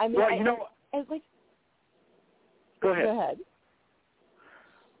 Yeah, I mean, well, you know, like. Go ahead. Go ahead.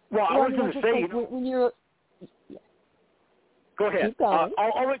 Well, I was going to say, like, you know, when you're. Yeah. Go ahead.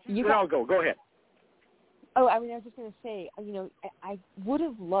 I'll let you. I'll go. Go ahead. Oh, I mean, I was just going to say, you know, I would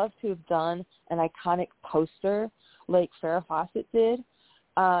have loved to have done an iconic poster like Farrah Fawcett did,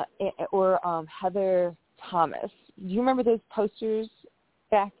 or Heather Thomas. Do you remember those posters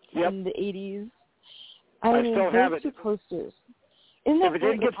back in the 80s? I mean, still have it. Those two posters. Isn't that if it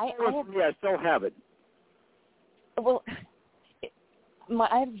didn't get stolen from me, I still have it. Well,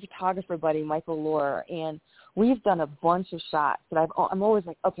 I have a photographer buddy, Michael Lohr, and we've done a bunch of shots that I'm always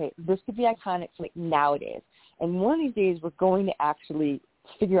like, okay, this could be iconic for like nowadays. And one of these days we're going to actually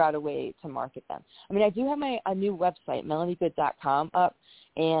figure out a way to market them. I mean, I do have a new website, melaniegood.com, up,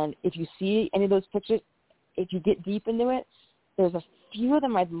 and if you see any of those pictures, if you get deep into it, there's a few of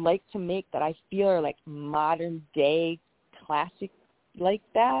them I'd like to make that I feel are like modern day classic like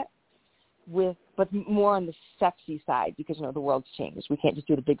that, but more on the sexy side because, you know, the world's changed. We can't just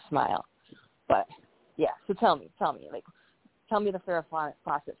do the big smile. But, yeah, so tell me the Farrah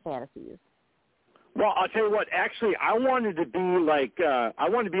Fawcett fantasies. Well, I'll tell you what. Actually, I wanted to be like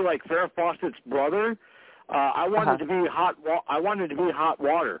Farrah Fawcett's brother. I wanted to be hot. I wanted to be hot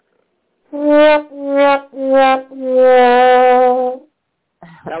water. That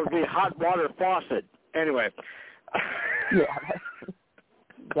would be a hot water faucet. Anyway. Yeah.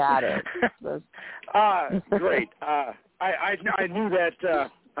 Got it. Great. I knew that.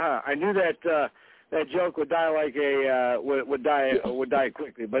 I knew that that joke would die like a would die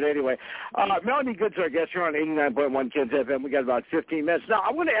quickly. But anyway, Melanie Good's our guest here on 89.1 KensFM. We got about 15 minutes now.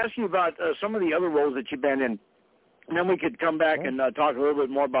 I want to ask you about some of the other roles that you've been in, and then we could come back and talk a little bit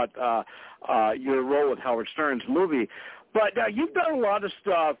more about your role with Howard Stern's movie. But you've done a lot of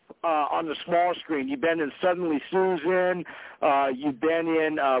stuff on the small screen. You've been in Suddenly Susan. You've been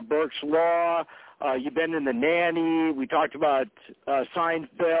in Burke's Law. You've been in The Nanny. We talked about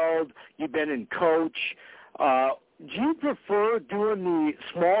Seinfeld. You've been in Coach. Do you prefer doing the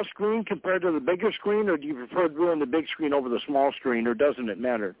small screen compared to the bigger screen, or do you prefer doing the big screen over the small screen, or doesn't it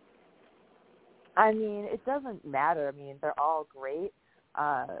matter? I mean, it doesn't matter. I mean, they're all great.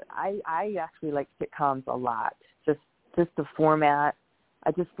 I actually like sitcoms a lot. Just the format.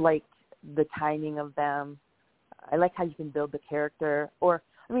 I just like the timing of them. I like how you can build the character. Or,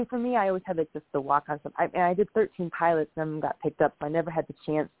 I mean, for me, I always had like just the walk-on stuff. I did 13 pilots and then got picked up, so I never had the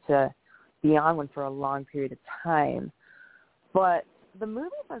chance to be on one for a long period of time. But the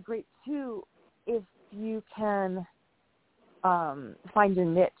movies are great, too, if you can find your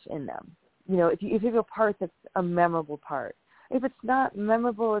niche in them. You know, if you have a part that's a memorable part. If it's not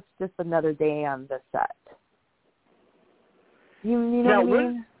memorable, it's just another day on the set. You know what I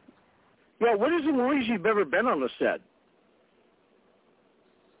mean? What is the longest you've ever been on the set?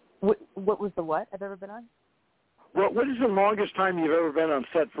 What was the what I've ever been on? What is the longest time you've ever been on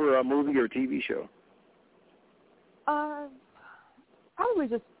set for a movie or TV show? Probably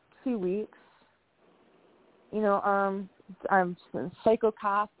just 2 weeks. You know, I'm Psycho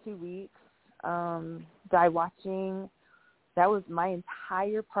Cop 2 weeks. Die Watching. That was my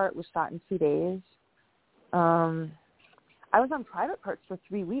entire part was shot in 2 days. I was on private parts for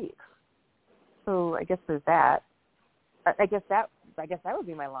 3 weeks. So I guess there's that. I guess that would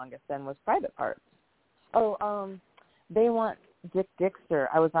be my longest then was private parts. Oh, They Want Dick Dixter.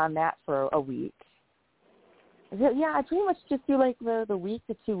 I was on that for a week. Yeah, I pretty much just do like the week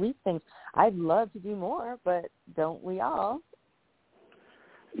to 2 week things. I'd love to do more, but don't we all?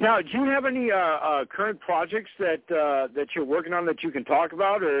 Now, do you have any current projects that you're working on that you can talk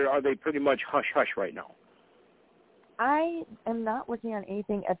about, or are they pretty much hush-hush right now? I am not working on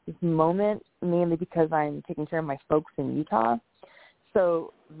anything at this moment, mainly because I'm taking care of my folks in Utah.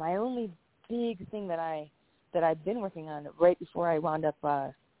 So my only big thing that I've been working on right before I wound up,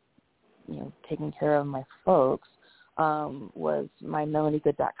 taking care of my folks, was my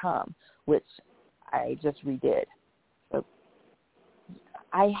MelanieGood.com, which I just redid. So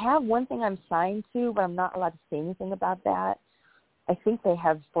I have one thing I'm signed to, but I'm not allowed to say anything about that. I think they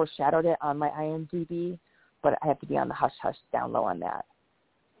have foreshadowed it on my IMDb, but I have to be on the hush-hush down low on that.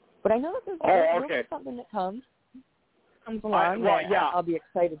 But I know that there's something that comes along. I'll be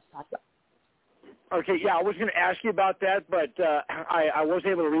excited to talk about. Okay, yeah, I was going to ask you about that, but I wasn't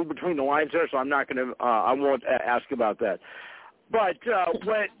able to read between the lines there, so I'm not going to. I won't ask about that. But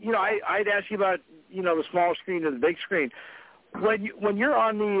I'd ask you about the small screen and the big screen. When you're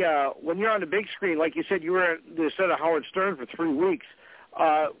on the big screen, like you said, you were at the set of Howard Stern for 3 weeks.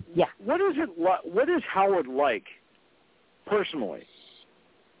 What is Howard like, personally?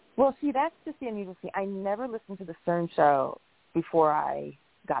 Well, see, that's just the unusual thing. I never listened to the Stern show before I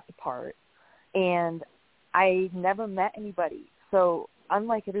got the part, and I never met anybody. So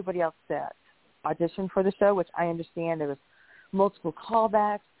unlike everybody else that auditioned for the show, which I understand there was multiple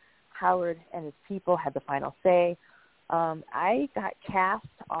callbacks, Howard and his people had the final say. I got cast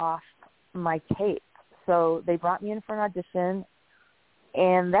off my tape. So they brought me in for an audition,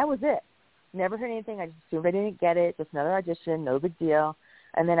 and that was it. Never heard anything. I just assumed I didn't get it. Just another audition, no big deal.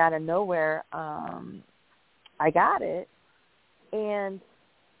 And then out of nowhere, I got it. And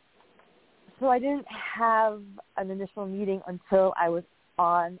so I didn't have an initial meeting until I was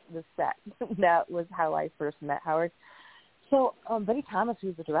on the set. That was how I first met Howard. So Betty Thomas,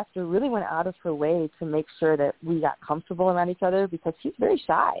 who's the director, really went out of her way to make sure that we got comfortable around each other because he's very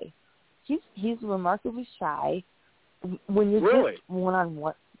shy. He's remarkably shy. When you're just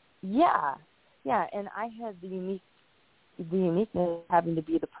one-on-one. Yeah. And I had the uniqueness of having to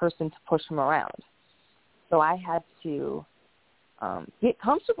be the person to push him around. So I had to get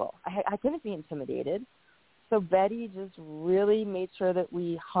comfortable. I couldn't be intimidated. So Betty just really made sure that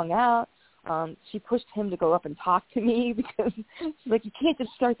we hung out. She pushed him to go up and talk to me because she's like, you can't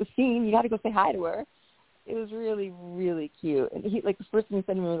just start the scene. You got to go say hi to her. It was really, really cute. And he, like, the first thing he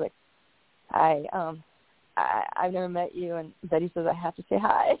said to me was like, hi, I've never met you. And Betty says, I have to say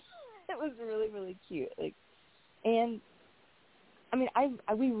hi. It was really, really cute. Like, and I mean,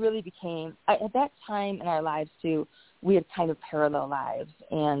 we really became at that time in our lives too. We had kind of parallel lives,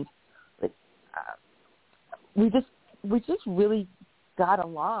 and we just really got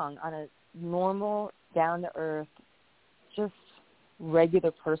along on a normal, down to earth, just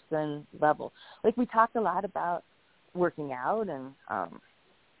regular person level. Like, we talked a lot about working out and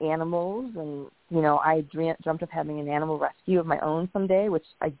animals, and I dreamt of having an animal rescue of my own someday, which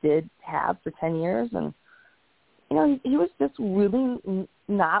I did have for 10 years, and he was just really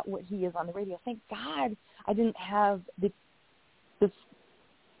not what he is on the radio. Thank God I didn't have this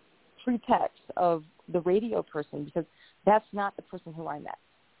pretext of the radio person, because that's not the person who I met.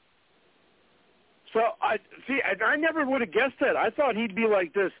 So I never would have guessed that. I thought he'd be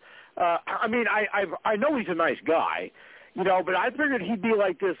like this. I mean, I know he's a nice guy, but I figured he'd be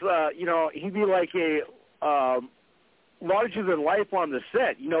like this. He'd be like a larger than life on the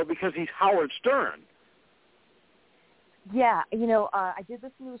set, because he's Howard Stern. Yeah, I did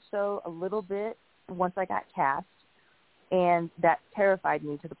listen to the show a little bit once I got cast, and that terrified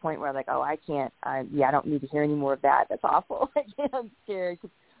me to the point where I'm like, oh, I can't. I don't need to hear any more of that. That's awful. I'm scared,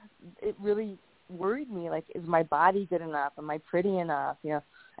 because it really worried me. Like, is my body good enough? Am I pretty enough? And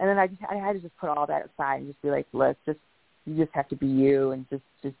then I had to just put all that aside and just be like, you just have to be you and just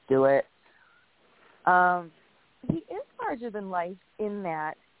do it. He is larger than life in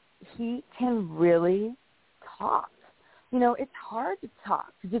that he can really talk. It's hard to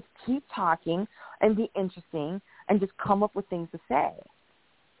talk, to just keep talking and be interesting and just come up with things to say.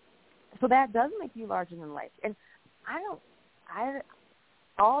 So that does make you larger than life. And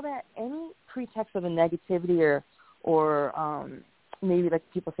all that, any pretext of a negativity or maybe like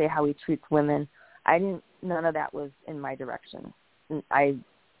people say how he treats women, none of that was in my direction. I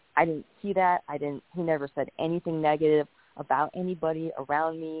didn't see that. He never said anything negative about anybody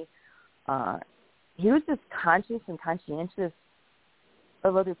around me. He was just conscious and conscientious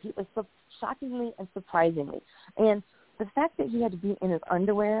of other people, so shockingly and surprisingly. And the fact that he had to be in his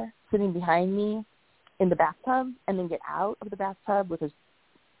underwear sitting behind me in the bathtub and then get out of the bathtub with his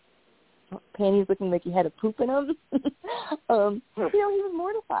panties looking like he had a poop in them, he was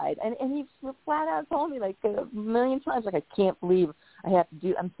mortified. And he flat out told me like a million times, like, I can't believe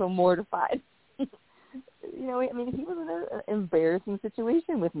I'm so mortified. I mean, he was in an embarrassing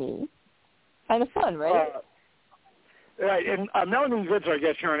situation with me. Kind of fun, right? Right, and Melanie Good's our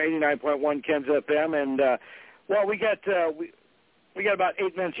guest here on 89.1 KensFM, and we got about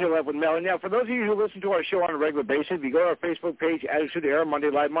 8 minutes here left with Melanie. Now, for those of you who listen to our show on a regular basis, if you go to our Facebook page, Attitude Era, Monday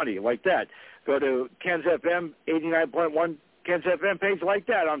Live Monday, like that. Go to KensFM 89.1 KensFM page, like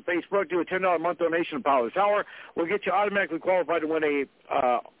that, on Facebook. Do a $10 a month donation to Power this Hour. We'll get you automatically qualified to win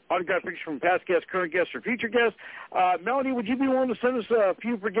a autographed picture from past guests, current guests, or future guests. Melanie, would you be willing to send us a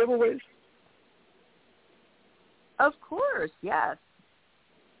few for giveaways? Of course, yes.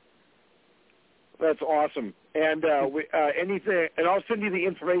 That's awesome. And anything, and I'll send you the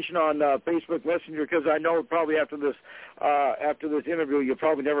information on Facebook Messenger, because I know probably after this interview you'll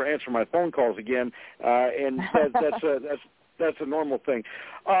probably never answer my phone calls again, and that's a normal thing.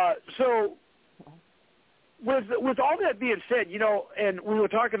 So with all that being said, and we were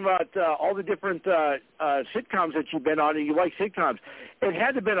talking about all the different sitcoms that you've been on, and you like sitcoms. It had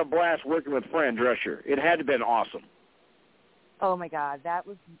to have been a blast working with Fran Drescher. It had to have been awesome. Oh my God, that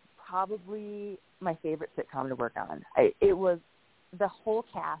was probably my favorite sitcom to work on. The whole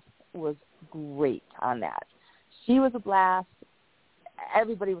cast was great on that. She was a blast.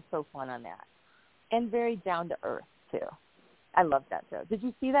 Everybody was so fun on that, and very down to earth too. I loved that show. Did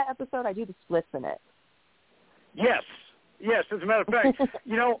you see that episode? I do the splits in it. Yes. As a matter of fact,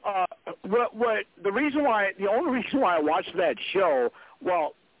 the only reason why I watched that show,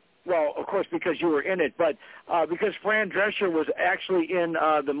 well, of course, because you were in it, but because Fran Drescher was actually in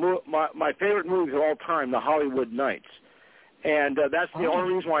my favorite movies of all time, The Hollywood Nights, and that's the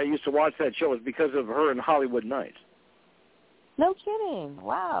only reason why I used to watch that show, is because of her in Hollywood Nights. No kidding!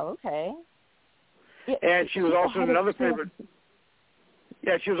 Wow. Okay. And she was also in another favorite.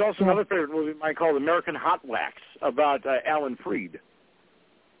 Yeah, she was also another favorite movie of mine called American Hot Wax, about Alan Freed.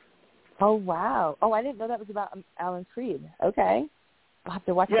 Oh, wow. Oh, I didn't know that was about Alan Freed. Okay. I'll have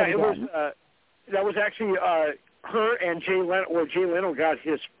to watch that again. Yeah, that was actually her and Jay Leno, where Jay Leno got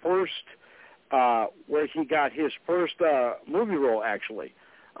his first, movie role, actually,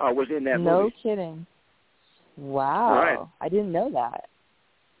 was in that movie. No kidding. Wow. Right. I didn't know that.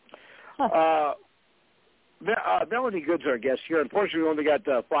 Huh. Melanie Good's our guest here. Unfortunately, we only got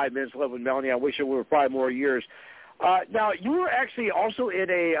 5 minutes left with Melanie. I wish it were 5 more years. Now, you were actually also in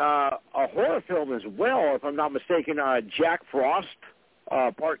a horror film as well, if I'm not mistaken, Jack Frost,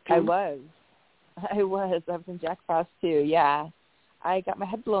 Part 2? I was in Jack Frost too. Yeah, I got my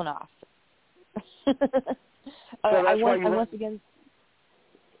head blown off. So I once again.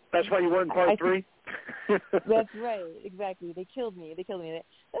 That's why you won Part 3. That's right, exactly. They killed me. They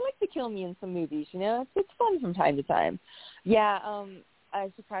like to kill me in some movies. It's fun from time to time. Yeah, I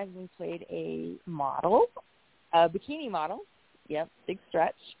surprisingly played a model, a bikini model. Yep, big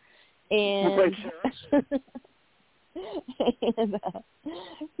stretch. And you played Sarah? and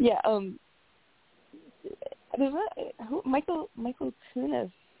there's Michael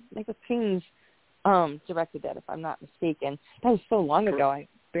Kunis directed that, if I'm not mistaken. That was so long ago, I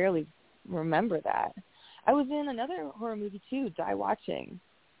barely remember that. I was in another horror movie too, Die Watching.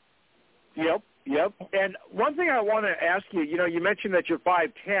 Yep. And one thing I want to ask you, you mentioned that you're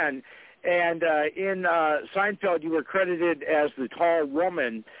 5'10", and in Seinfeld you were credited as the tall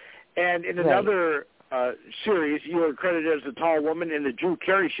woman, and in another series you were credited as the tall woman in the Drew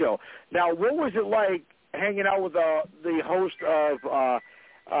Carey Show. Now, what was it like hanging out with the host of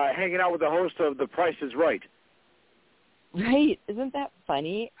The Price is Right? Right. Isn't that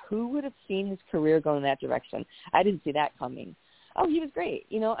funny? Who would have seen his career go in that direction? I didn't see that coming. Oh, he was great.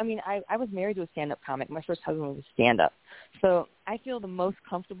 I was married to a stand-up comic. My first husband was a stand-up. So I feel the most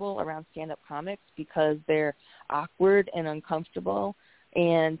comfortable around stand-up comics because they're awkward and uncomfortable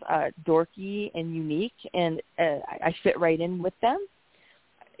and dorky and unique, and I fit right in with them,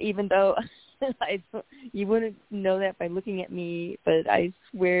 even though you wouldn't know that by looking at me, but I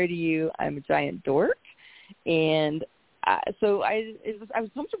swear to you, I'm a giant dork. And so I was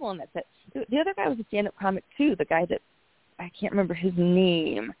comfortable in that set. The other guy was a stand-up comic too, the guy that, I can't remember his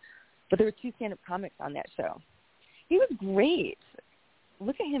name, but there were 2 stand-up comics on that show. He was great.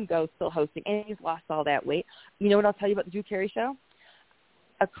 Look at him go, still hosting, and he's lost all that weight. You know what I'll tell you about the Drew Carey Show?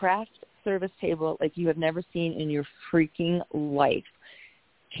 A craft service table like you have never seen in your freaking life.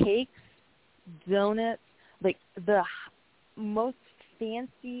 Cakes, donuts, like the most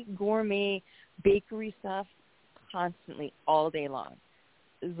fancy gourmet bakery stuff constantly all day long.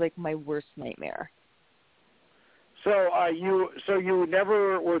 It was like my worst nightmare. So you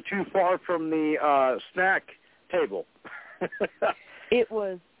never were too far from the snack table. It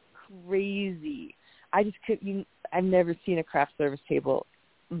was crazy. I just couldn't. I've never seen a craft service table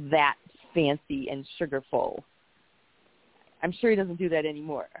that fancy and sugar full. I'm sure he doesn't do that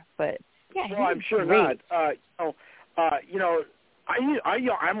anymore, but yeah, well, I'm sure great. not.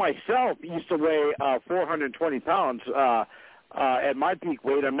 I myself used to weigh 420 pounds at my peak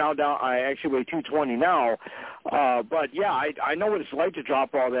weight. I'm now down. I actually weigh 220 now. But yeah, I know what it's like to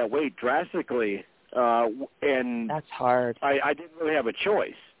drop all that weight drastically. And that's hard. I didn't really have a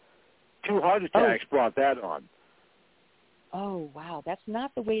choice. 2 heart attacks brought that on. Oh wow, that's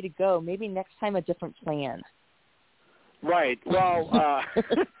not the way to go. Maybe next time a different plan. Right. Well,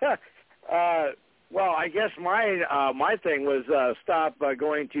 well, I guess my thing was stop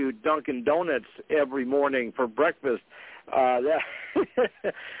going to Dunkin' Donuts every morning for breakfast.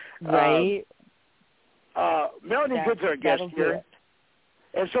 Right. Melanie Good's our guest here. It.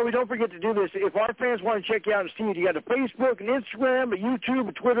 And so we don't forget to do this. If our fans want to check you out and see you, got a Facebook, an Instagram, a YouTube,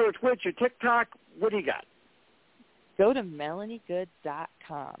 a Twitter, a Twitch, a TikTok. What do you got? Go to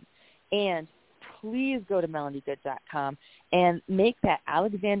MelanieGood.com. And please go to MelanieGood.com and make that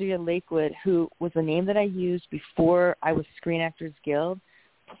Alexandria Lakewood, who was the name that I used before I was Screen Actors Guild,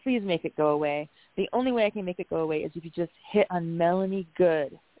 please make it go away. The only way I can make it go away is if you just hit on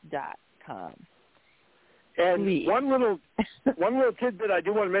MelanieGood.com. And please. one little tidbit I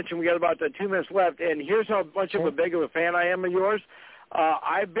do want to mention. We got about 2 minutes left, and here's how much of a big of a fan I am of yours.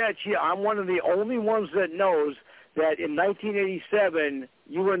 I bet you I'm one of the only ones that knows that in 1987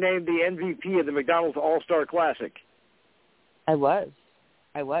 you were named the MVP of the McDonald's All-Star Classic. I was.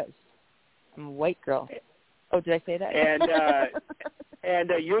 I'm a white girl. Oh, did I say that?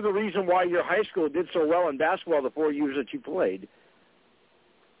 And you're the reason why your high school did so well in basketball the 4 years that you played.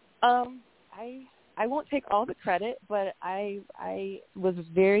 I won't take all the credit, but I was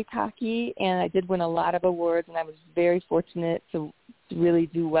very cocky, and I did win a lot of awards, and I was very fortunate to really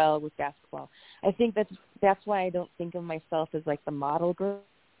do well with basketball. I think that's why I don't think of myself as like the model girl,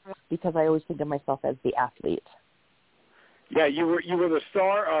 because I always think of myself as the athlete. Yeah, you were the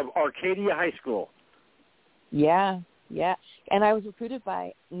star of Arcadia High School. Yeah, and I was recruited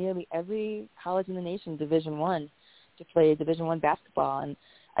by nearly every college in the nation, Division I, to play Division I basketball, and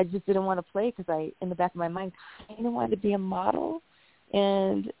I just didn't want to play because in the back of my mind, I kind of wanted to be a model,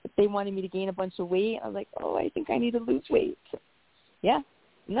 and they wanted me to gain a bunch of weight. I was like, I think I need to lose weight. Yeah,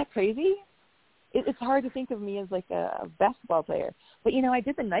 isn't that crazy? It's hard to think of me as like a basketball player. But, I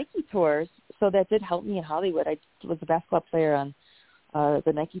did the Nike tours, so that did help me in Hollywood. I was a basketball player on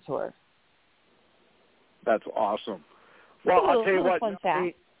the Nike tour. That's awesome. Well, I'll tell you what,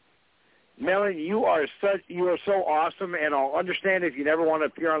 Melanie, you are so awesome, and I'll understand if you never want to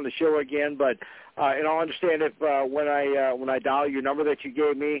appear on the show again. But and I'll understand if when I dial your number that you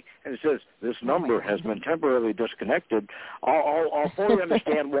gave me and it says this number has been temporarily disconnected, I'll fully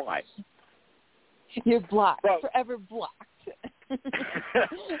understand why. You're blocked, forever blocked.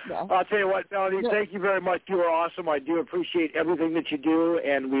 No. I'll tell you what, Melanie, thank you very much. You are awesome. I do appreciate everything that you do,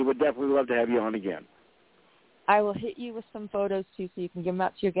 and we would definitely love to have you on again. I will hit you with some photos, too, so you can give them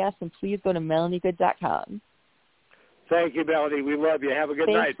out to your guests, and please go to melaniegood.com. Thank you, Melanie. We love you. Have a good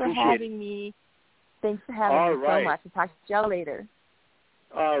night. Thanks for having me. Thanks for having me so much. I'll talk to y'all later.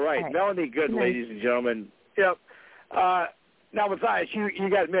 All right. Melanie Good, ladies and gentlemen. Yep. Now, Matthias, you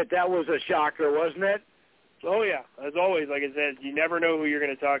got to admit, that was a shocker, wasn't it? Oh, yeah. As always, like I said, you never know who you're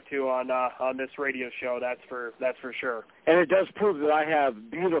going to talk to on this radio show. That's for sure. And it does prove that I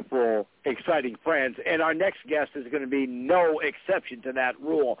have beautiful, exciting friends, and our next guest is going to be no exception to that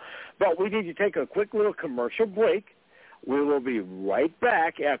rule. But we need to take a quick little commercial break. We will be right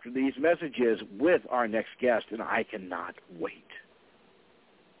back after these messages with our next guest, and I cannot wait.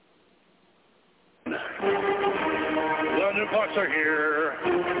 The new clocks are here.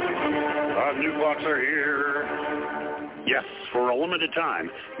 The new clocks are here. Yes, for a limited time,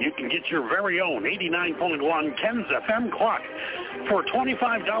 you can get your very own 89.1 KensFM clock. For a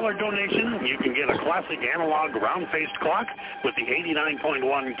 $25 donation, you can get a classic analog round-faced clock with the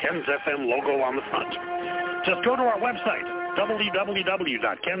 89.1 KensFM logo on the front. Just go to our website,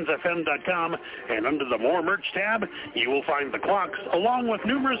 www.kensfm.com, and under the More Merch tab, you will find the clocks along with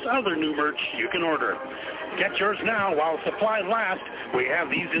numerous other new merch you can order. Get yours now while supplies last. We have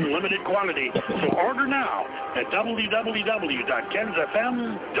these in limited quantity, so order now at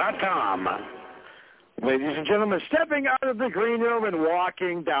www.kensfm.com. Ladies and gentlemen, stepping out of the green room and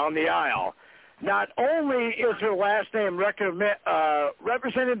walking down the aisle. Not only is her last name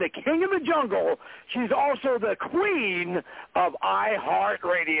representing the king of the jungle, she's also the queen of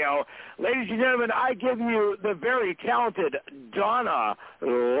iHeartRadio. Ladies and gentlemen, I give you the very talented Donna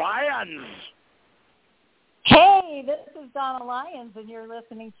Lyons. Hey, this is Donna Lyons, and you're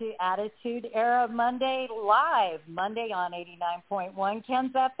listening to Attitude Era Monday live, Monday on 89.1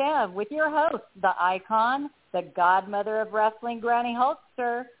 Ken's FM, with your host, the icon, the godmother of wrestling, Granny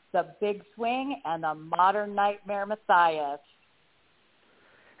Hulkster, the Big Swing, and the modern nightmare Matthias.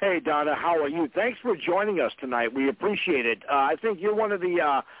 Hey, Donna, how are you? Thanks for joining us tonight. We appreciate it. I think you're one of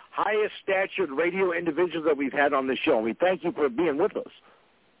the highest statured radio individuals that we've had on the show. We thank you for being with us.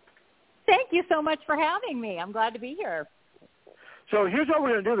 Thank you so much for having me. I'm glad to be here. So here's how we're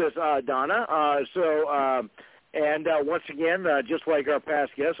going to do this, Donna. Once again, just like our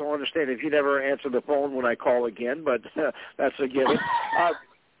past guests, I'll understand if you never answer the phone when I call again, but that's a given.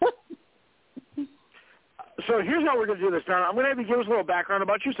 So here's how we're going to do this, Donna. I'm going to have you give us a little background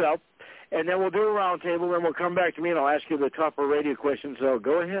about yourself, and then we'll do a round table, and we'll come back to me, and I'll ask you the tougher radio questions. So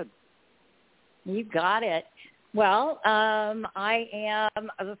go ahead. You got it. Well, I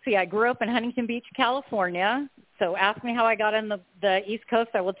grew up in Huntington Beach, California. So ask me how I got on the East Coast,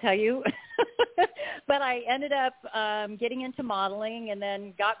 I will tell you. But I ended up getting into modeling and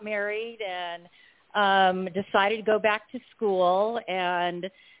then got married and decided to go back to school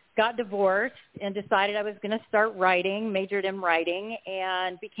and got divorced and decided I was going to start writing, majored in writing,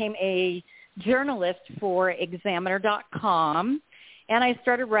 and became a journalist for Examiner.com. And I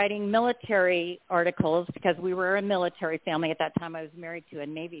started writing military articles because we were a military family at that time. I was married to a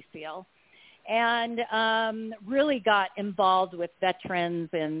Navy SEAL. And really got involved with veterans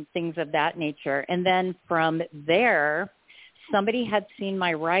and things of that nature. And then from there, somebody had seen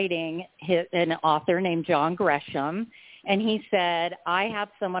my writing, an author named John Gresham, and he said, I have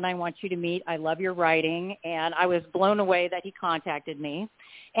someone I want you to meet. I love your writing. And I was blown away that he contacted me.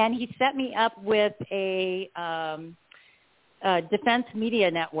 And he set me up with a Defense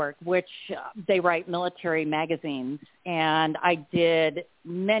Media Network, which they write military magazines, and I did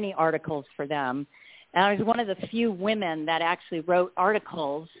many articles for them. And I was one of the few women that actually wrote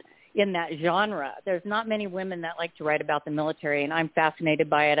articles in that genre. There's not many women that like to write about the military, and I'm fascinated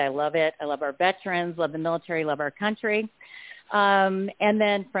by it. I love it. I love our veterans, love the military, love our country. And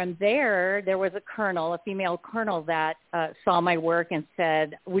then from there was a colonel, a female colonel that saw my work and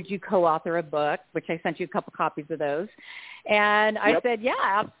said, would you co-author a book, which I sent you a couple copies of those. And I said, yeah,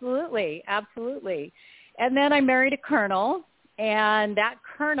 absolutely, absolutely. And then I married a colonel, and that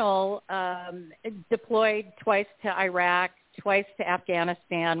colonel deployed twice to Iraq, twice to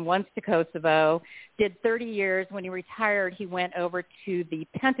Afghanistan, once to Kosovo, did 30 years. When he retired, he went over to the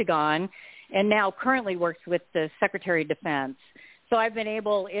Pentagon and now currently works with the Secretary of Defense. So I've been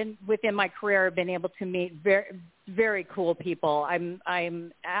able, within my career, I've been able to meet very, very cool people.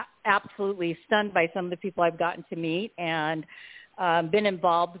 I'm absolutely stunned by some of the people I've gotten to meet and been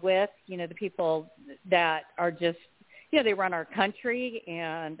involved with. You know, the people that are just, you know, they run our country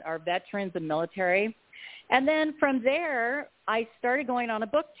and our veterans and military. And then from there, I started going on a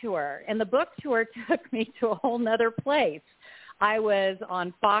book tour, and the book tour took me to a whole nother place. I was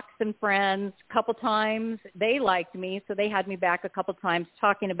on Fox and Friends a couple times. They liked me, so they had me back a couple times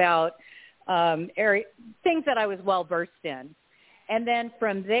talking about things that I was well-versed in. And then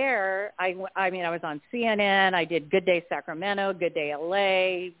from there, I was on CNN. I did Good Day Sacramento, Good Day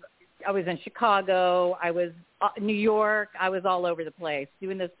LA. I was in Chicago. I was New York. I was all over the place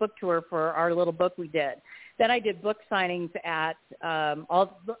doing this book tour for our little book we did. Then I did book signings at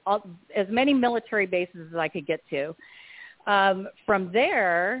as many military bases as I could get to. From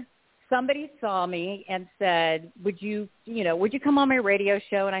there, somebody saw me and said, would you come on my radio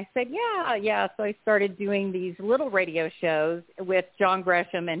show? And I said, yeah. So I started doing these little radio shows with John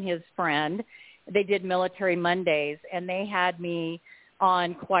Gresham and his friend. They did Military Mondays, and they had me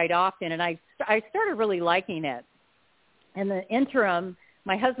on quite often, and I started really liking it. In the interim,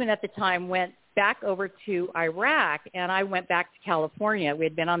 my husband at the time went back over to Iraq, and I went back to California. We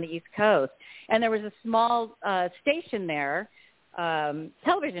had been on the East Coast, and there was a small station there,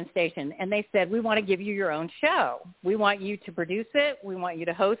 television station, and they said, we want to give you your own show. We want you to produce it. We want you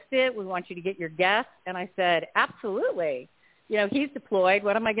to host it. We want you to get your guests. And I said, absolutely. You know, he's deployed.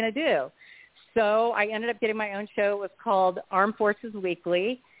 What am I going to do? So I ended up getting my own show. It was called Armed Forces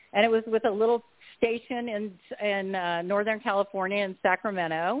Weekly, and it was with a little station in Northern California in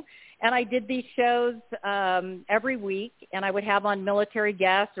Sacramento. And I did these shows every week, and I would have on military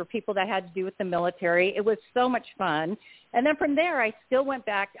guests or people that had to do with the military. It was so much fun. And then from there, I still went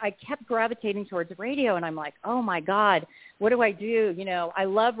back. I kept gravitating towards radio, and I'm like, oh, my God, what do I do? You know, I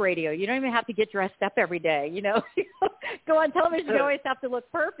love radio. You don't even have to get dressed up every day. You know, go on television, you always have to look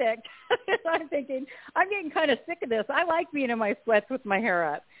perfect. I'm thinking, I'm getting kind of sick of this. I like being in my sweats with my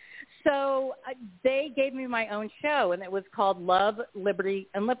hair up. So they gave me my own show, and it was called Love, Liberty,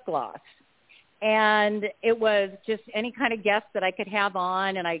 and Lip Gloss. And it was just any kind of guest that I could have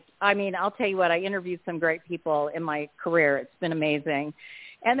on. And I mean, I'll tell you what, I interviewed some great people in my career. It's been amazing.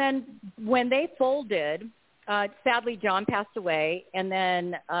 And then when they folded, sadly, John passed away. And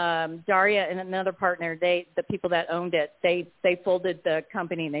then Daria and another partner, the people that owned it, they folded the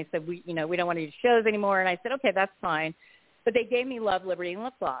company, and they said, we don't want to do shows anymore. And I said, okay, that's fine. But they gave me Love, Liberty, and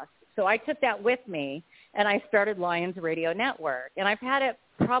Lip Gloss. So I took that with me, and I started Lions Radio Network. And I've had it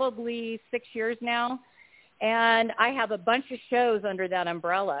probably 6 years now, and I have a bunch of shows under that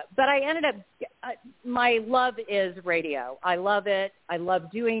umbrella. But I ended up, my love is radio. I love it. I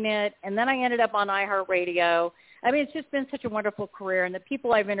love doing it. And then I ended up on iHeartRadio. I mean, it's just been such a wonderful career, and the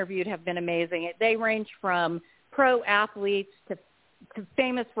people I've interviewed have been amazing. They range from pro athletes to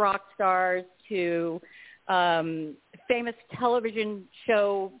famous rock stars to famous television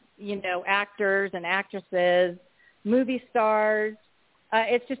show, actors and actresses, movie stars.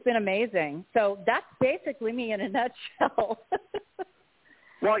 It's just been amazing. So that's basically me in a nutshell.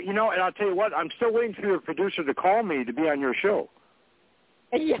 Well, and I'll tell you what, I'm still waiting for your producer to call me to be on your show.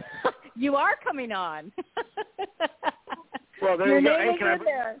 Yeah, you are coming on. Well, there you go. Hey,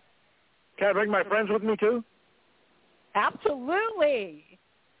 can I bring my friends with me too? Absolutely.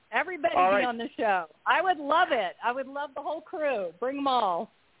 Everybody be on the show. I would love it. I would love the whole crew. Bring them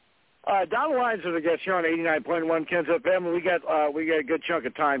all. Down the lines of the guests here on 89.1 KensFM. We got a good chunk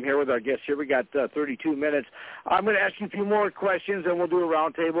of time here with our guests here. We got 32 minutes. I'm going to ask you a few more questions, and we'll do a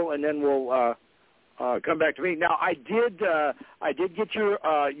roundtable, and then we'll come back to me. Now, I did get your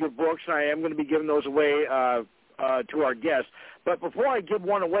books, and I am going to be giving those away to our guests. But before I give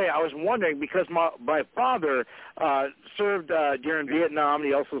one away, I was wondering, because my father served during Vietnam, and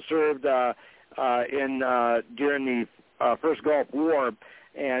he also served during the First Gulf War.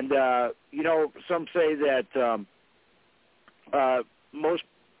 And, some say that most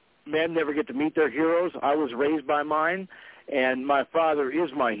men never get to meet their heroes. I was raised by mine, and my father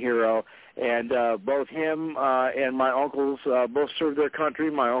is my hero. And both him and my uncles both served their country.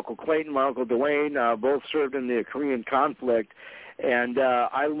 My Uncle Clayton, my Uncle Dwayne both served in the Korean conflict. And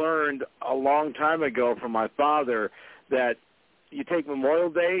I learned a long time ago from my father that you take Memorial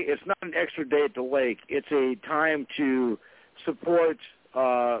Day, it's not an extra day at the lake. It's a time to support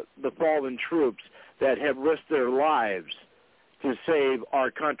the fallen troops that have risked their lives to save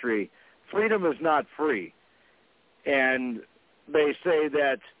our country. Freedom is not free. And they say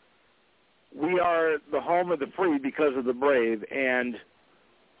that we are the home of the free because of the brave, and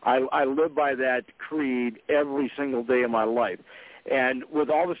I live by that creed every single day of my life. And with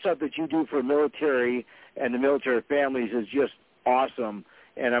all the stuff that you do for military and the military families is just awesome.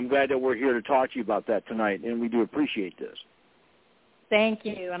 And I'm glad that we're here to talk to you about that tonight, and we do appreciate this. Thank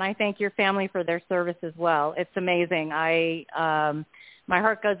you, and I thank your family for their service as well. It's amazing. My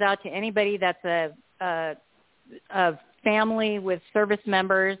heart goes out to anybody that's a family with service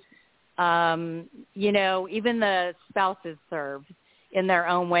members. Even the spouses served in their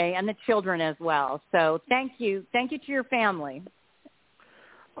own way, and the children as well. So thank you to your family.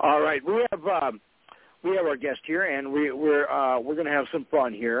 All right, we have our guest here, and we're going to have some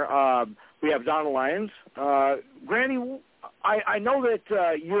fun here. We have Donna Lyons. Granny, I know that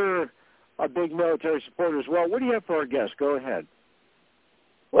you're a big military supporter as well. What do you have for our guest? Go ahead.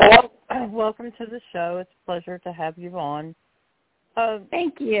 Well, welcome to the show. It's a pleasure to have you on.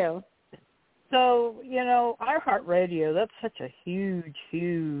 Thank you. So, iHeartRadio, that's such a huge,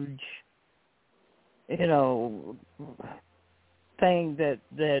 thing that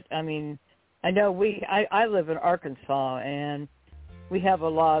I mean, I know I live in Arkansas, and we have a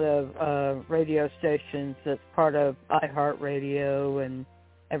lot of radio stations that's part of iHeartRadio and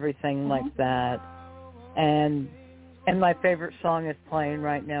everything like that. And my favorite song is playing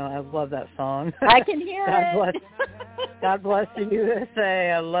right now. I love that song. I can hear it. God bless the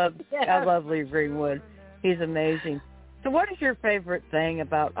USA. I love Lee Greenwood. He's amazing. So what is your favorite thing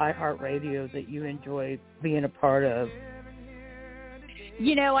about iHeartRadio that you enjoy being a part of?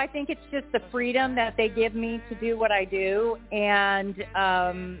 I think it's just the freedom that they give me to do what I do. And,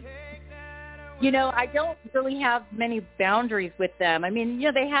 I don't really have many boundaries with them. I mean,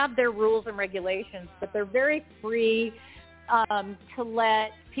 they have their rules and regulations, but they're very free to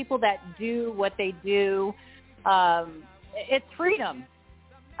let people that do what they do. It's freedom.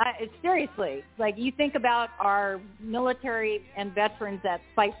 Seriously, like you think about our military and veterans that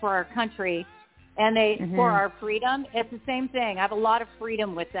fight for our country and for our freedom. It's the same thing. I have a lot of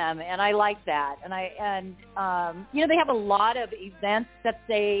freedom with them, and I like that. And they have a lot of events that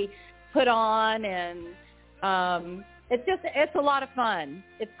they put on, and it's a lot of fun.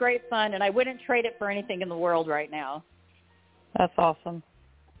 It's great fun, and I wouldn't trade it for anything in the world right now. That's awesome.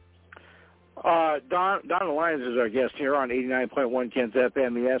 Donna Lyons is our guest here on 89.1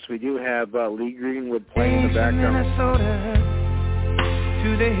 KensFM. Yes, we do have Lee Greenwood playing in the background. Minnesota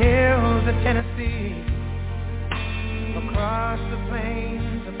to the hills of Tennessee, across the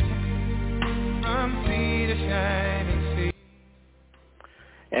plains of Texas, from sea to shining sea.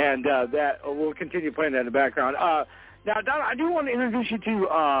 And that we'll continue playing that in the background. Now, Donna, I do want to introduce you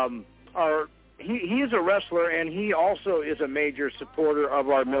to he is a wrestler, and he also is a major supporter of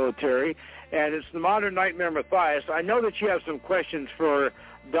our military, and it's the Modern Nightmare Matthias. I know that you have some questions for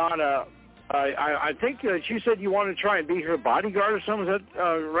Donna. I think she said you want to try and be her bodyguard or something. Is that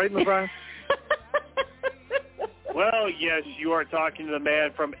right, Matthias? Well, yes, you are talking to the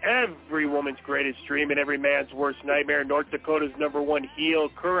man from every woman's greatest dream and every man's worst nightmare, North Dakota's #1 heel,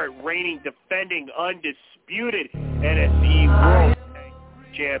 current reigning, defending, undisputed NSC World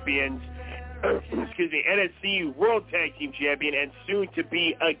Champions. NSC World Tag Team Champion, and soon to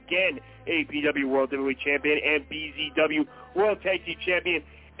be again APW World Heavyweight Champion and BZW World Tag Team Champion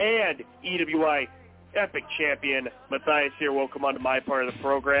and EWI Epic Champion. Matthias here. Welcome onto my part of the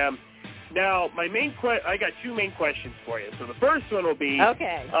program. Now, I got two main questions for you. So the first one will be,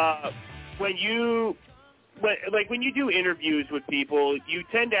 when you do interviews with people, you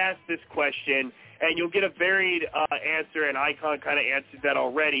tend to ask this question, and you'll get a varied answer, and Icon kind of answered that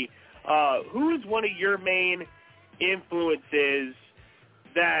already. Who is one of your main influences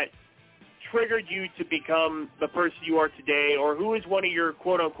that triggered you to become the person you are today, or who is one of your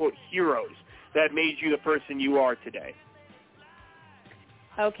quote-unquote heroes that made you the person you are today?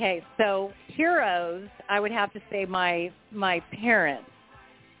 Okay, so heroes, I would have to say my parents.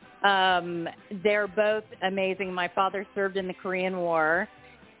 They're both amazing. My father served in the Korean War,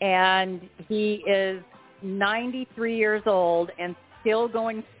 and he is 93 years old and still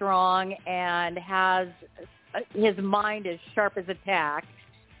going strong and has his mind as sharp as a tack.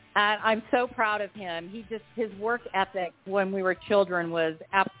 And I'm so proud of him. His work ethic when we were children was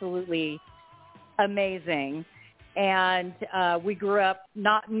absolutely amazing. And we grew up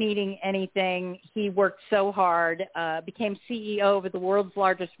not needing anything. He worked so hard, became CEO of the world's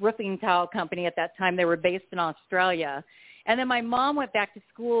largest roofing tile company at that time. They were based in Australia. And then my mom went back to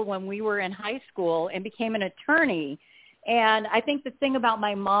school when we were in high school and became an attorney. And I think the thing about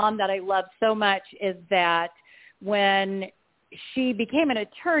my mom that I love so much is that when she became an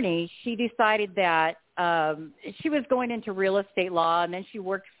attorney, she decided that she was going into real estate law, and then she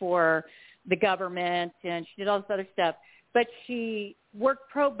worked for the government, and she did all this other stuff. but she worked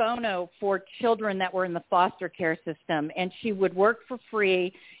pro bono for children that were in the foster care system, and she would work for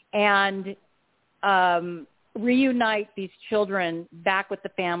free and reunite these children back with the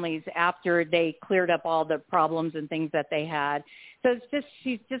families after they cleared up all the problems and things that they had. So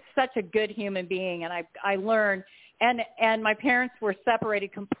she's just such a good human being, and I learned. And my parents were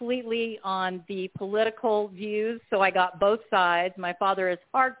separated completely on the political views, so I got both sides. My father is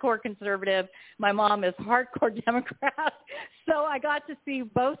hardcore conservative. My mom is hardcore Democrat. So I got to see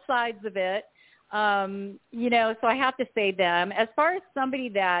both sides of it. So I have to say them. As far as somebody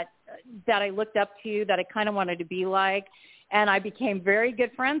that I looked up to, that I kind of wanted to be like, and I became very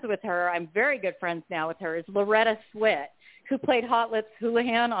good friends with her, I'm very good friends now with her, is Loretta Swit, who played Hot Lips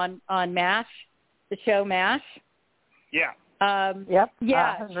Houlihan on MASH, the show MASH. Yeah. Yep.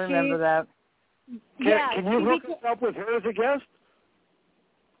 Yeah. I remember that. Can you hook us up with her as a guest?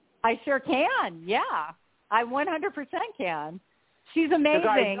 I sure can. Yeah. I 100% can. She's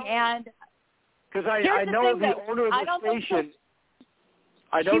amazing. Because I know the owner of the station.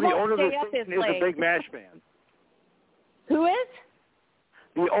 I know the owner of the station is a big MASH fan. Who is?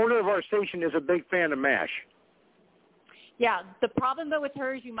 The owner of our station is a big fan of MASH. Yeah, the problem though with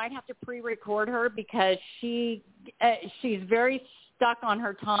her is you might have to pre-record her because she's very stuck on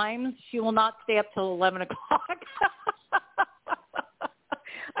her times. She will not stay up till 11 o'clock.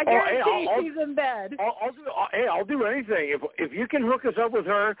 I guarantee she's in bed. I'll do anything if you can hook us up with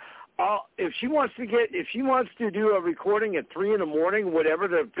her. If she wants to do a recording at 3 a.m, whatever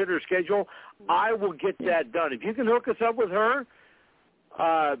to fit her schedule, I will get that done. If you can hook us up with her,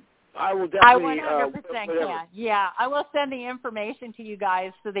 I will definitely. I 100% can. Yeah, I will send the information to you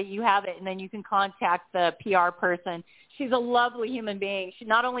guys so that you have it, and then you can contact the PR person. She's a lovely human being. She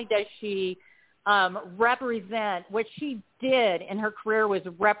not only does she represent, what she did in her career was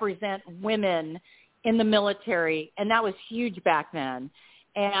represent women in the military, and that was huge back then.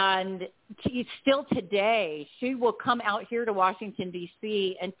 And still today, she will come out here to Washington,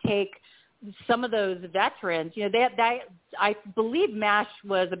 D.C. and take some of those veterans, I believe MASH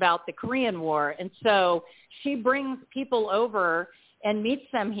was about the Korean War. And so she brings people over and meets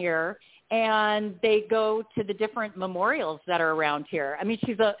them here, and they go to the different memorials that are around here. I mean,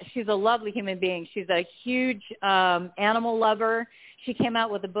 she's a lovely human being. She's a huge animal lover. She came out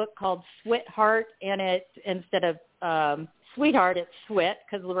with a book called Sweetheart, and it, instead of Sweetheart, it's Swit,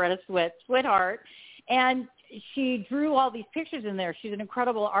 because Loretta Swit, Sweetheart. And she drew all these pictures in there. She's an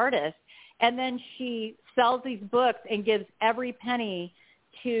incredible artist. And then she sells these books and gives every penny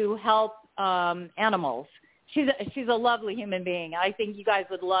to help animals. She's a lovely human being. I think you guys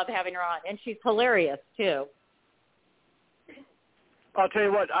would love having her on, and she's hilarious too. I'll tell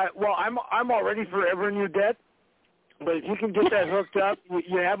you what. I'm already forever in your debt. But if you can get that hooked up,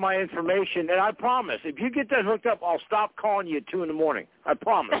 you have my information, and I promise, if you get that hooked up, I'll stop calling you at 2 a.m. I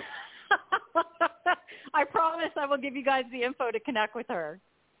promise. I promise I will give you guys the info to connect with her.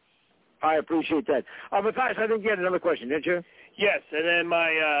 I appreciate that. Matthias, I think you had another question, didn't you? Yes, and then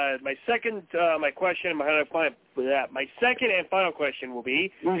my second my second and final question will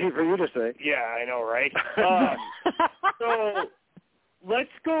be easy for you to say. Yeah, I know, right? So let's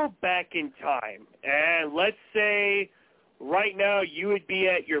go back in time, and let's say right now you would be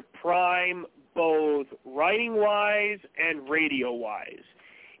at your prime, both writing-wise and radio-wise.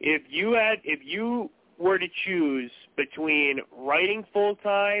 If you were to choose between writing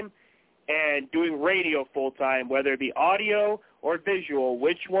full-time and doing radio full-time, whether it be audio or visual,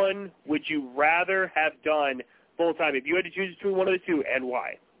 which one would you rather have done full-time? If you had to choose between one of the two, and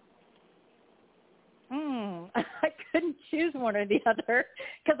why? I couldn't choose one or the other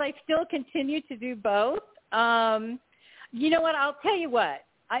because I still continue to do both. You know what? I'll tell you what.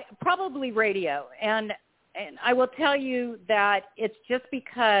 Probably radio. And I will tell you that it's just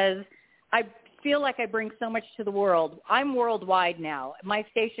because I feel like I bring so much to the world. I'm worldwide now. My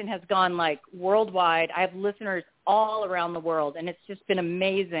station has gone worldwide. I have listeners all around the world, and it's just been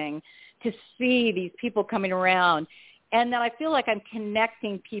amazing to see these people coming around. And then I feel like I'm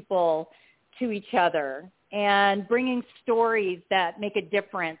connecting people to each other and bringing stories that make a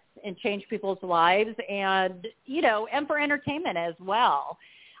difference and change people's lives, and and for entertainment as well.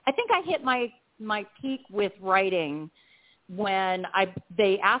 I think I hit my peak with writing when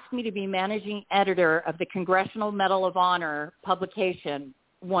they asked me to be managing editor of the Congressional Medal of Honor publication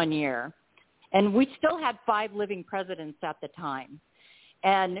one year. And we still had 5 living presidents at the time.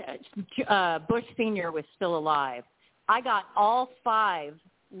 And Bush Sr. was still alive. I got all 5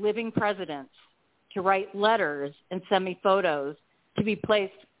 living presidents to write letters and send me photos to be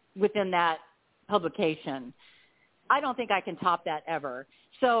placed within that publication. I don't think I can top that ever.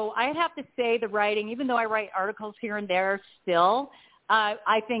 So I have to say the writing, even though I write articles here and there still,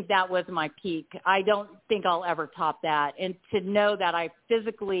 I think that was my peak. I don't think I'll ever top that. And to know that I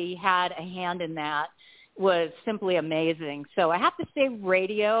physically had a hand in that was simply amazing. So I have to say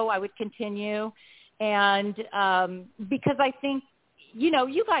radio, I would continue. And because I think,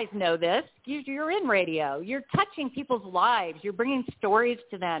 you guys know this. You're in radio. You're touching people's lives. You're bringing stories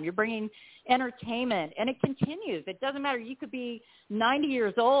to them. You're bringing entertainment, and it continues. It doesn't matter. You could be 90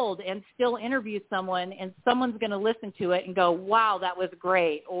 years old and still interview someone, and someone's going to listen to it and go, wow, that was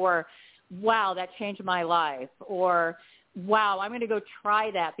great, or wow, that changed my life, or wow, I'm going to go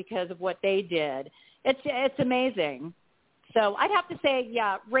try that because of what they did. It's amazing. So I'd have to say,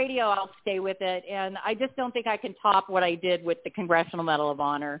 yeah, radio, I'll stay with it, and I just don't think I can top what I did with the Congressional Medal of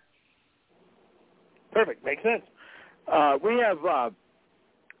Honor. Perfect. Makes sense. We have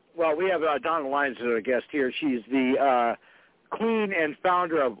Donna Lyons as our guest here. She's the queen and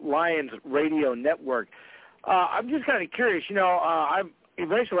founder of Lions Radio Network. I'm just kind of curious.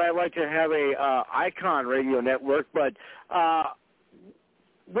 Eventually I'd like to have a Icon Radio Network, but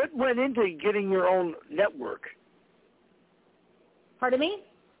what went into getting your own network? Pardon me?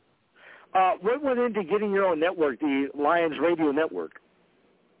 What went into getting your own network, the Lions Radio Network?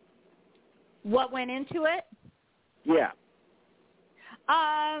 What went into it? Yeah.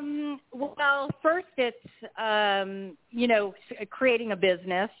 Well, first it's, creating a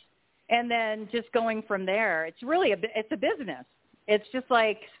business and then just going from there. It's really it's a business. It's just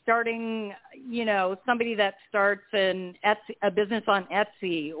like starting, somebody that starts a business on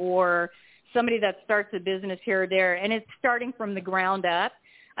Etsy, or somebody that starts a business here or there, and it's starting from the ground up.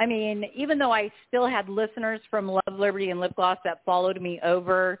 I mean, even though I still had listeners from Love, Liberty, and Lip Gloss that followed me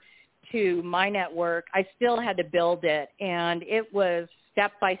over to my network, I still had to build it, and it was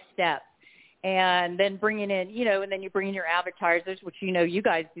step by step. And then bringing in, and then you bring in your advertisers, which you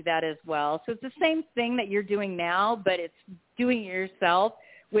guys do that as well. So it's the same thing that you're doing now, but it's doing it yourself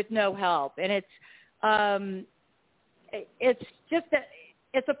with no help. And it's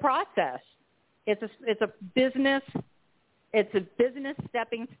a process. It's a business. It's a business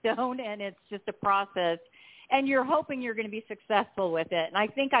stepping stone, and it's just a process. And you're hoping you're going to be successful with it. And I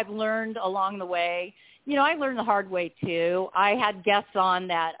think I've learned along the way. I learned the hard way too. I had guests on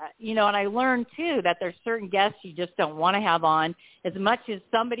that, and I learned too that there's certain guests you just don't want to have on. As much as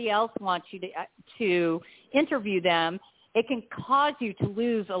somebody else wants you to interview them, it can cause you to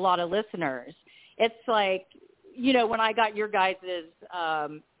lose a lot of listeners. It's like, when I got your guys'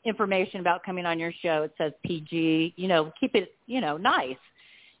 information about coming on your show, it says PG, keep it, nice.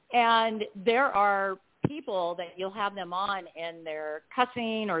 And there are people that you'll have them on and they're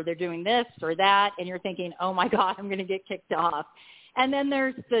cussing or they're doing this or that, and you're thinking, oh my God, I'm going to get kicked off. And then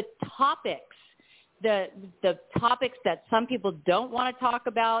there's the topics, the topics that some people don't want to talk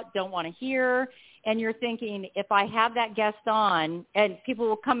about, don't want to hear, and you're thinking, if I have that guest on, and people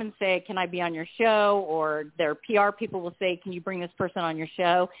will come and say, can I be on your show? Or their PR people will say, can you bring this person on your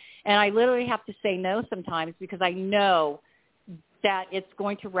show? And I literally have to say no sometimes because I know that it's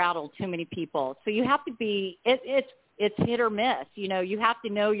going to rattle too many people. So you have to be, it's hit or miss. You have to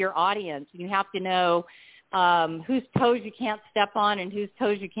know your audience. You have to know whose toes you can't step on and whose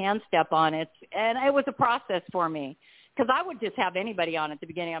toes you can step on. And it was a process for me because I would just have anybody on at the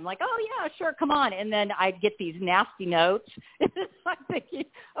beginning. I'm like, oh, yeah, sure, come on. And then I'd get these nasty notes. I'm thinking,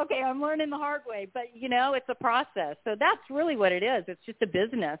 okay, I'm learning the hard way. But, it's a process. So that's really what it is. It's just a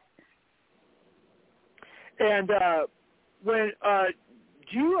business. And do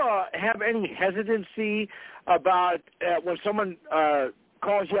you have any hesitancy about when someone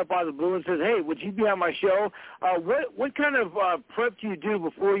calls you up out of the blue and says, hey, would you be on my show? What kind of prep do you do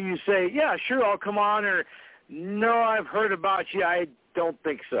before you say, yeah, sure, I'll come on, or no, I've heard about you, I don't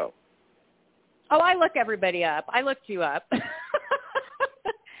think so? Oh, I look everybody up. I looked you up.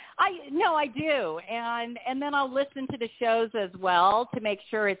 I do. And then I'll listen to the shows as well to make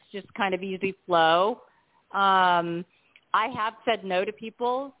sure it's just kind of easy flow. I have said no to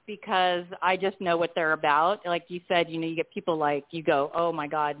people because I just know what they're about. Like you said, you get people like, you go, oh my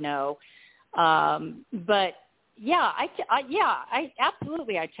God, no. But yeah, I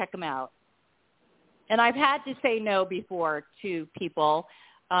absolutely, I check them out. And I've had to say no before to people.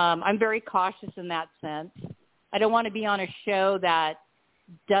 I'm very cautious in that sense. I don't want to be on a show that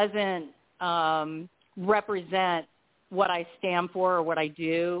doesn't represent what I stand for or what I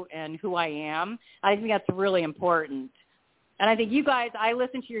do and who I am. I think that's really important. And I think you guys, I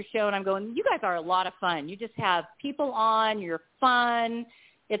listen to your show and I'm going, you guys are a lot of fun. You just have people on, you're fun.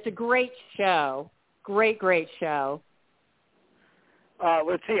 It's a great show. Great, great show.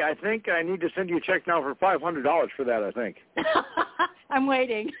 Let's see. I think I need to send you a check now for $500 for that, I think. I'm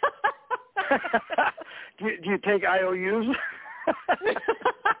waiting. Do you take IOUs?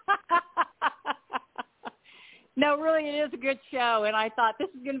 No, really, it is a good show, and I thought this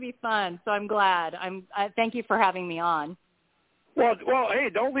is going to be fun, so I'm glad. Thank you for having me on. Well, hey,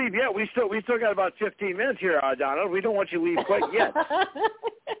 don't leave yet. We still got about 15 minutes here, Donna. We don't want you to leave quite yet.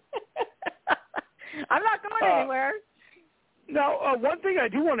 I'm not going anywhere. Now, one thing I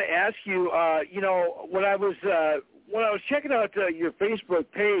do want to ask you, when I was checking out your Facebook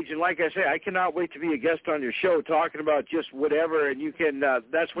page, and like I say, I cannot wait to be a guest on your show talking about just whatever, and you can.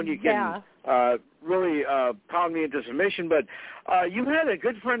 That's when you can really pound me into submission. But you had a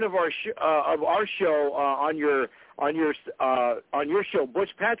good friend of our show on your show,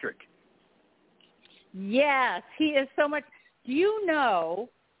 Butch Patrick. Yes, he is so much. Do you know?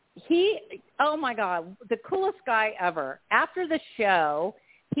 Oh my God, the coolest guy ever. After the show,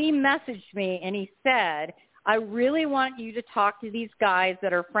 he messaged me and he said, I really want you to talk to these guys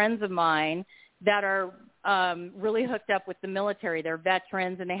that are friends of mine that are really hooked up with the military. They're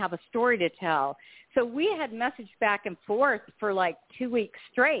veterans and they have a story to tell. So we had messaged back and forth for like 2 weeks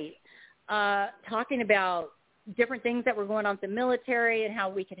straight, talking about different things that were going on with the military and how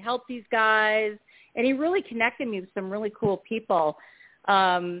we could help these guys. And he really connected me with some really cool people.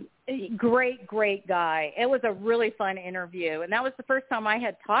 Great guy. It was a really fun interview, and that was the first time I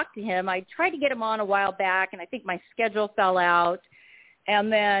had talked to him. I tried to get him on a while back, and I think my schedule fell out,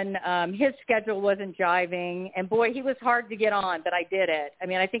 and then his schedule wasn't jiving, and boy, he was hard to get on, but I did it. I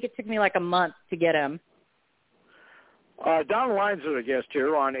mean, I think it took me like a month to get him. Don Lyons is a guest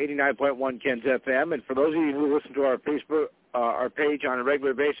here on 89.1 Ken's FM, and for those of you who listen to our Facebook our page on a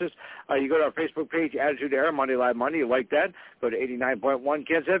regular basis, you go to our Facebook page, Attitude Era, Monday Live Monday. You like that? Go to 89.1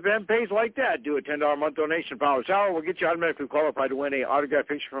 Ken's FM page, like that. Do a $10 a month donation for our hour. We'll get you automatically qualified to win a autographed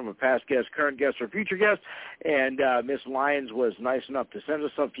picture from a past guest, current guest, or future guest. And Miss Lyons was nice enough to send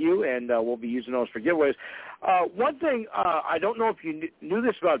us a few, and we'll be using those for giveaways. One thing, I don't know if you knew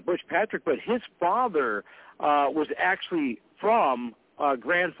this about Butch Patrick, but his father was actually from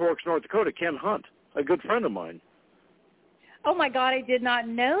Grand Forks, North Dakota, Ken Hunt, a good friend of mine. Oh, my God, I did not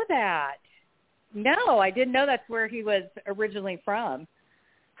know that. No, I didn't know that's where he was originally from.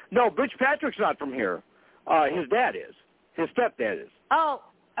 No, Butch Patrick's not from here. His dad is. His stepdad is. Oh,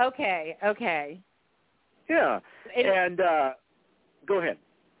 okay. Yeah, and go ahead.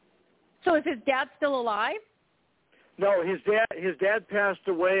 So is his dad still alive? No, his dad passed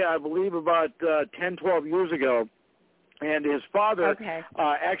away, I believe, about 10, 12 years ago. And his father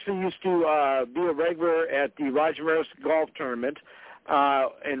actually used to be a regular at the Roger Maris golf tournament.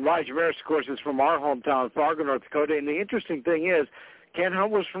 And Roger Maris, of course, is from our hometown, Fargo, North Dakota. And the interesting thing is, Ken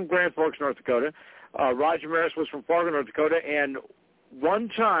Hunt was from Grand Forks, North Dakota. Roger Maris was from Fargo, North Dakota. And one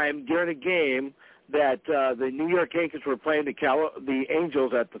time during a game that the New York Yankees were playing the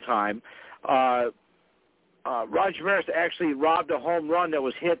Angels at the time, Roger Maris actually robbed a home run that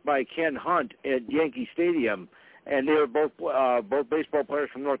was hit by Ken Hunt at Yankee Stadium. And they were both baseball players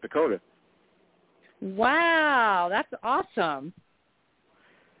from North Dakota. Wow, that's awesome.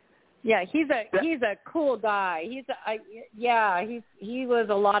 Yeah, he's a cool guy. He was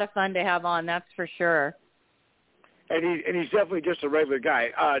a lot of fun to have on, that's for sure. And he's definitely just a regular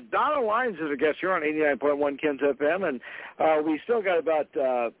guy. Donna Lyons is a guest here on 89.1 Ken's FM, and we still got about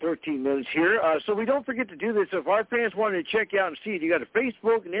 13 minutes here. So we don't forget to do this. If our fans wanted to check you out and see it, you got a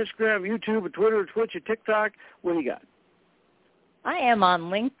Facebook, an Instagram, YouTube, a Twitter, a Twitch, a TikTok. What do you got? I am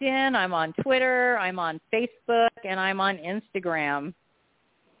on LinkedIn. I'm on Twitter. I'm on Facebook, and I'm on Instagram.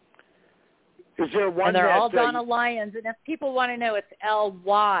 Is there one? And they're all Donna Lyons. And if people want to know, it's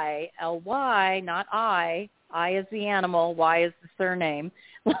L-Y, not I. I is the animal, Y is the surname.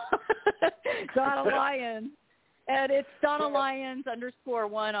 Donna Lyons. And it's Donna Lyons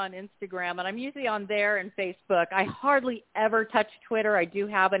 _1 on Instagram. And I'm usually on there and Facebook. I hardly ever touch Twitter. I do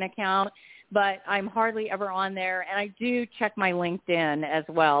have an account, but I'm hardly ever on there. And I do check my LinkedIn as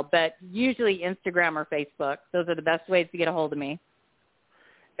well, but usually Instagram or Facebook. Those are the best ways to get a hold of me.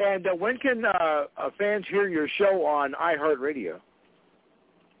 And when can fans hear your show on iHeartRadio?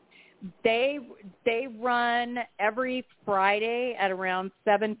 They run every Friday at around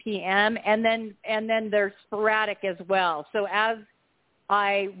 7 p.m. and then they're sporadic as well. So as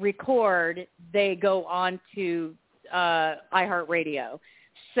I record, they go on to iHeartRadio.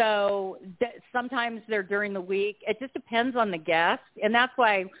 So sometimes they're during the week. It just depends on the guest, and that's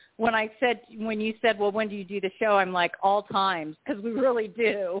why when you said, well, when do you do the show? I'm like, all times, because we really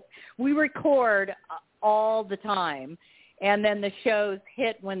do. We record all the time. And then the shows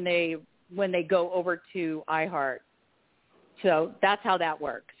hit when they go over to iHeart. So that's how that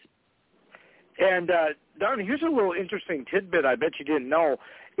works. And, Donna, here's a little interesting tidbit I bet you didn't know.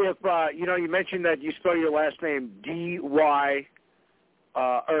 If, you mentioned that you spell your last name D-Y,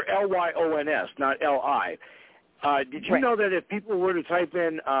 or L-Y-O-N-S, not L-I. Did you know that if people were to type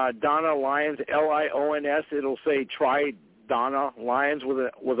in Donna Lyons, L-I-O-N-S, it'll say try Donna Lyons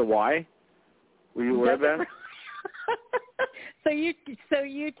with a Y? Were you aware of that? So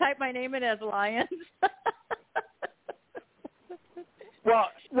you type my name in as Lyons? Well,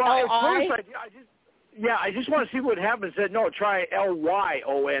 at first I just want to see what happens. Said no, try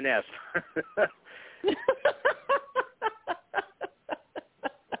L-Y-O-N-S.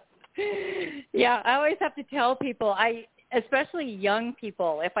 Yeah, I always have to tell people, especially young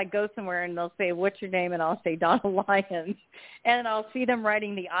people, if I go somewhere and they'll say, what's your name? And I'll say Donna Lyons. And I'll see them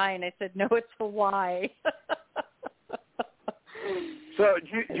writing the I, and I said, no, it's the Y. So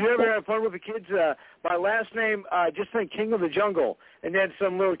do you ever have fun with the kids? My last name, just think King of the Jungle. And then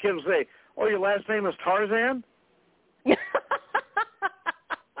some little kid will say, oh, your last name is Tarzan? They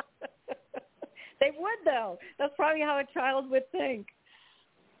would, though. That's probably how a child would think.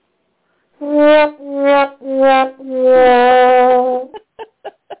 Big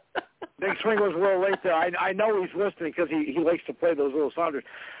Swing was a little late there. I know he's listening because he likes to play those little sounders.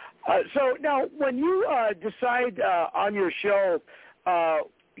 So now, when you decide on your show,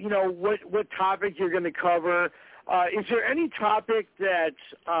 what topic you're going to cover, is there any topic that,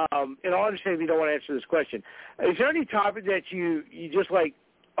 and I'll understand if you don't want to answer this question, is there any topic that you just like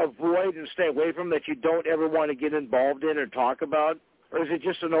avoid and stay away from that you don't ever want to get involved in or talk about? Or is it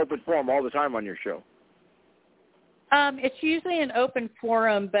just an open forum all the time on your show? It's usually an open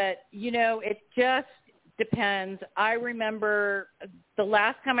forum, but, it just depends. I remember the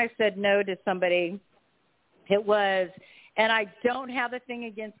last time I said no to somebody, it was, and I don't have a thing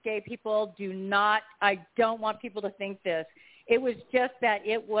against gay people. I don't want people to think this. It was just that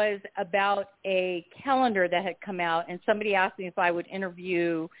it was about a calendar that had come out, and somebody asked me if I would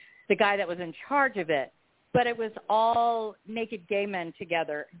interview the guy that was in charge of it. But it was all naked gay men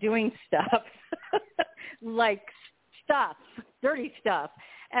together doing stuff, like dirty stuff.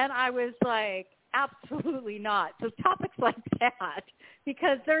 And I was like, absolutely not. So topics like that,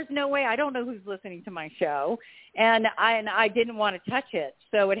 because there's no way, I don't know who's listening to my show, and I didn't want to touch it.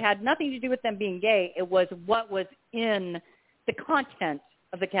 So it had nothing to do with them being gay. It was what was in the content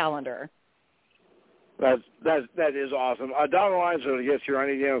of the calendar. That is awesome. Donna Lyons, I guess you're on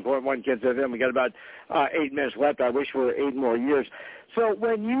 88.1 KensFM. We got about 8 minutes left. I wish we were 8 more years. So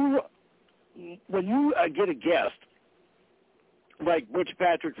when you get a guest, like Butch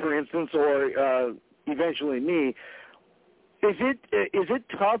Patrick, for instance, or eventually me, is it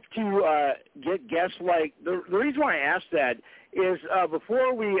tough to get guests like the reason why I asked that is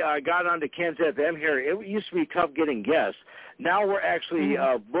before we got onto KensFM here, it used to be tough getting guests. Now we're actually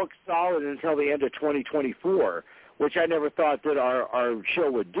booked solid until the end of 2024, which I never thought that our show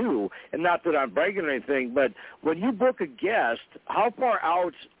would do. And not that I'm bragging or anything, but when you book a guest, how far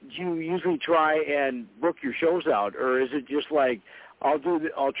out do you usually try and book your shows out? Or is it just like,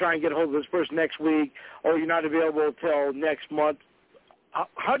 I'll try and get a hold of this person next week, or you're not available till next month?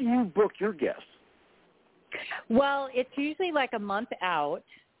 How do you book your guests? Well, it's usually like a month out.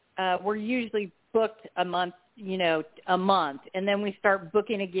 We're usually booked a month, and then we start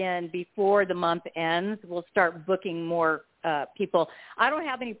booking again before the month ends. We'll start booking more people. I don't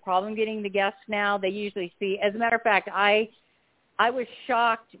have any problem getting the guests now. They usually see. As a matter of fact, I was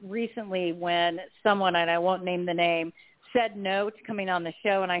shocked recently when someone, and I won't name the name, said no to coming on the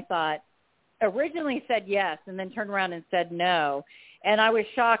show, and I thought, originally said yes and then turned around and said no. And I was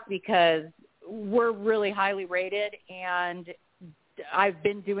shocked because we're really highly rated, and I've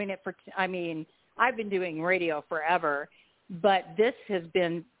been doing it I've been doing radio forever, but this has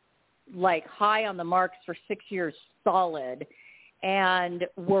been like high on the marks for 6 years solid, and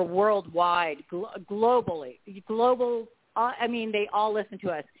we're worldwide, globally. They all listen to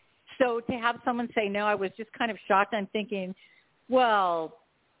us. So to have someone say no, I was just kind of shocked. I'm thinking, well,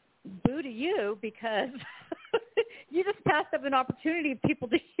 boo to you, because you just passed up an opportunity of people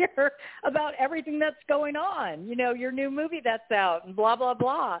to hear about everything that's going on, your new movie that's out and blah, blah,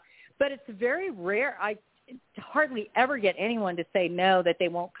 blah. But it's very rare. I hardly ever get anyone to say no, that they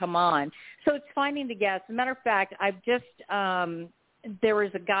won't come on. So it's finding the guests. As a matter of fact, I've just there was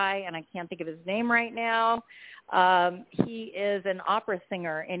a guy, and I can't think of his name right now. He is an opera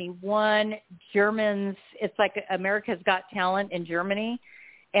singer, and he won it's like America's Got Talent in Germany,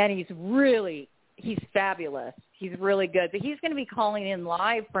 and he's fabulous. He's really good. But he's going to be calling in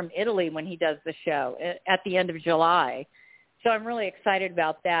live from Italy when he does the show at the end of July. So I'm really excited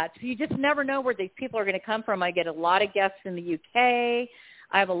about that. So you just never know where these people are going to come from. I get a lot of guests in the UK.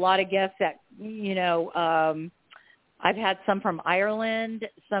 I have a lot of guests that, I've had some from Ireland,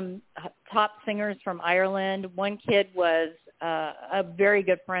 some top singers from Ireland. One kid was a very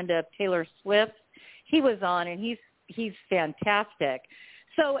good friend of Taylor Swift. He was on, and he's fantastic.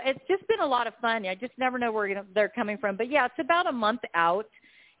 So it's just been a lot of fun. I just never know where they're coming from. But, yeah, it's about a month out.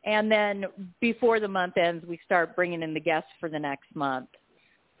 And then before the month ends, we start bringing in the guests for the next month.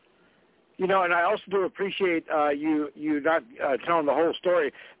 And I also do appreciate you not telling the whole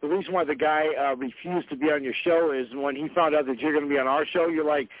story. The reason why the guy refused to be on your show is when he found out that you're going to be on our show, you're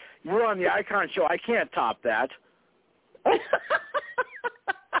like, you're on the Icon show. I can't top that.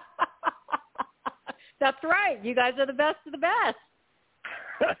 That's right. You guys are the best of the best.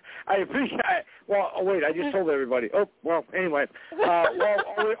 I appreciate it. Well, wait, I just told everybody. Oh, well, anyway.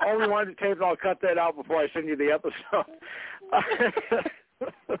 All we wanted to tape, and I'll cut that out before I send you the episode.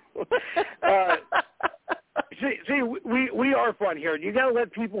 See, we are fun here. You got to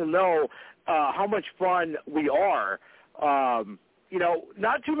let people know how much fun we are.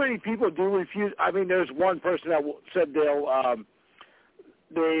 Not too many people do refuse. I mean, there's one person that said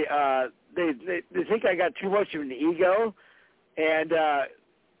they think I got too much of an ego, and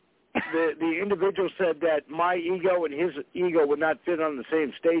the individual said that my ego and his ego would not fit on the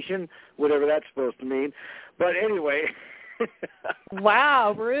same station, whatever that's supposed to mean. But anyway.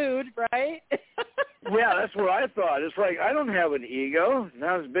 Wow, rude, right? Yeah, that's what I thought. It's like, I don't have an ego,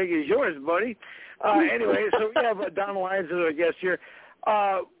 not as big as yours, buddy. Anyway, so we have Donna Lyons as our guest here.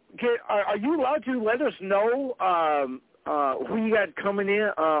 Are you allowed to let us know who you got coming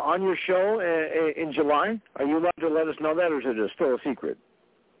in on your show in July? Are you allowed to let us know that, or is it still a secret?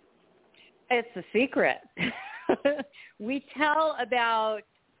 It's a secret. We tell about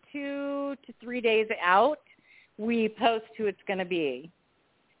 2 to 3 days out. We post who it's going to be.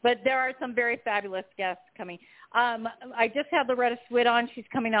 But there are some very fabulous guests coming. I just had Loretta Swit on. She's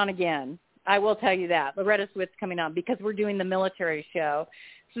coming on again. I will tell you that. Loretta Swit's coming on because we're doing the military show.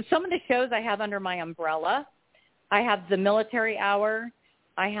 So some of the shows I have under my umbrella, I have the Military Hour.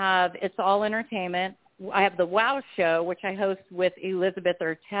 I have It's All Entertainment. I have the WOW Show, which I host with Elizabeth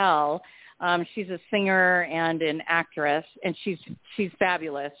Ertel. She's a singer and an actress, and she's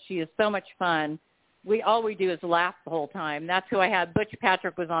fabulous. She is so much fun. All we do is laugh the whole time. That's who I had. Butch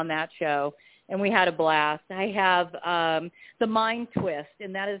Patrick was on that show, and we had a blast. I have The Mind Twist,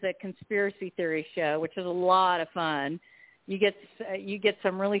 and that is a conspiracy theory show, which is a lot of fun. You get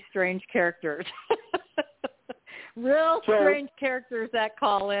some really strange characters, strange characters that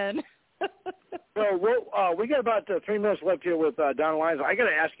call in. So we got about 3 minutes left here with Donna Lyons. I got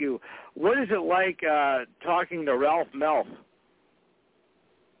to ask you, what is it like talking to Ralph Melf?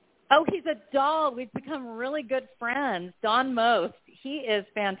 Oh, he's a doll. We've become really good friends. Don Most, he is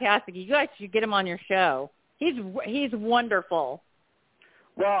fantastic. You guys should get him on your show. He's wonderful.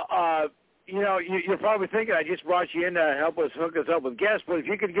 Well, you're probably thinking I just brought you in to help us hook us up with guests, but if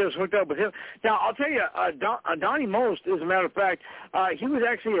you could get us hooked up with him. Now, I'll tell you, Donnie Most, as a matter of fact, he was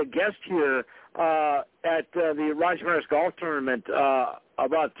actually a guest here at the Roger Maris Golf Tournament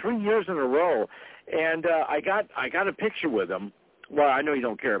about 3 years in a row, and I got a picture with him. Well, I know you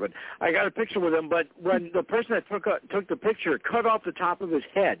don't care, but I got a picture with him. But when the person that took the picture cut off the top of his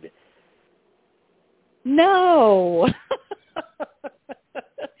head. No.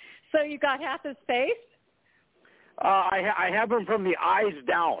 So you got half his face? I have him from the eyes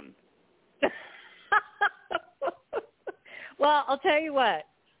down. Well, I'll tell you what.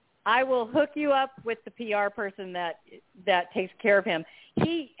 I will hook you up with the PR person that takes care of him.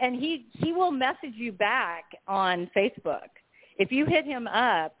 He will message you back on Facebook. If you hit him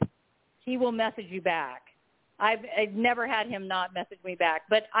up, he will message you back. I've never had him not message me back,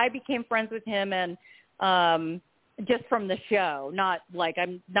 but I became friends with him and just from the show, not like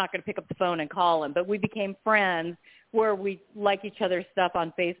I'm not going to pick up the phone and call him, but we became friends where we like each other's stuff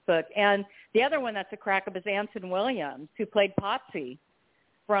on Facebook. And the other one that's a crack-up is Anson Williams, who played Potsy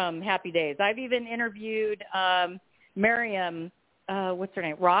from Happy Days. I've even interviewed Miriam, what's her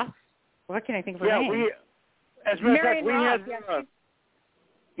name, Ross? What can I think of her name? As a matter of fact,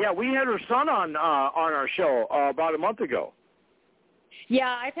 we had her son on our show about a month ago.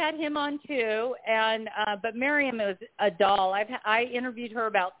 Yeah, I've had him on too, and but Miriam is a doll. I interviewed her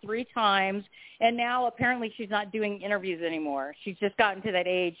about 3 times, and now apparently she's not doing interviews anymore. She's just gotten to that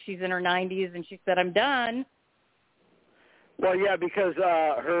age. She's in her 90s, and she said, "I'm done." Well, yeah, because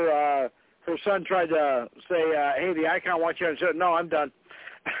her son tried to say, "Hey, the Icon wants you," and said, "No, I'm done."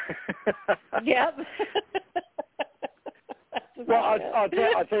 Yep. That's Well, I'll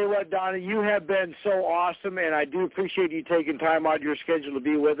tell you what, Donna, you have been so awesome, and I do appreciate you taking time out of your schedule to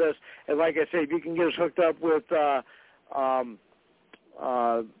be with us. And like I said, if you can get us hooked up with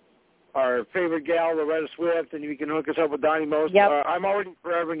our favorite gal, Loretta Swift, and you can hook us up with Donnie Most. Yep. I'm already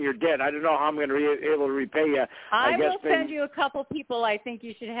forever in your debt. I don't know how I'm going to be able to repay you. I will send you a couple people I think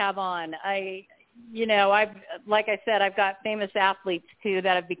you should have on. Like I said, I've got famous athletes too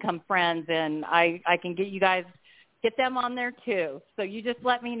that have become friends, and I can get them on there too. So you just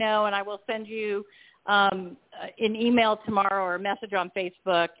let me know, and I will send you an email tomorrow or a message on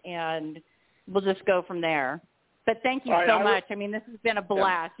Facebook, and we'll just go from there. But thank you so much. I mean, this has been a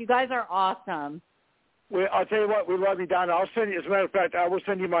blast. You guys are awesome. Well, I'll tell you what, we love you, Donna. I'll send you, as a matter of fact, I will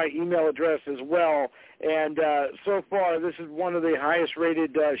send you my email address as well. And so far, this is one of the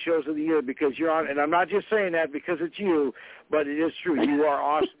highest-rated shows of the year because you're on. And I'm not just saying that because it's you, but it is true. You are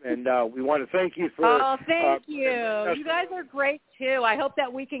awesome, and we want to thank you for. Oh, thank you. You guys are great too. I hope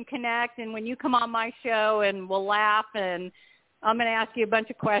that we can connect, and when you come on my show, and we'll laugh, and I'm going to ask you a bunch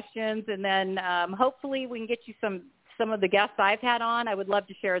of questions, and then hopefully we can get you some of the guests I've had on. I would love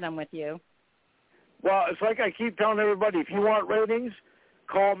to share them with you. Well, it's like I keep telling everybody, if you want ratings,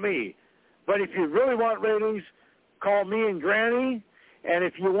 call me. But if you really want ratings, call me and Granny. And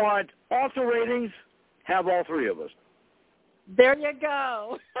if you want also ratings, have all three of us. There you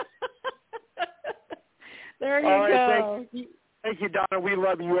go. There you go. Thank you, Donna. We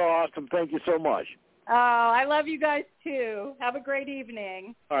love you. You're awesome. Thank you so much. Oh, I love you guys, too. Have a great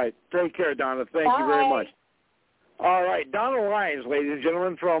evening. All right. Take care, Donna. Thank you very much. All right. Donna Lyons, ladies and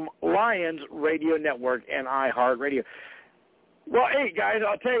gentlemen, from Lions Radio Network and iHeartRadio. Well, hey, guys,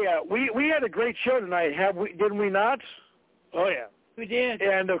 I'll tell you, we had a great show tonight, didn't we not? Oh, yeah. We did.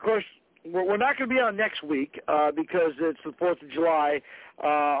 And, of course, we're not going to be on next week because it's the 4th of July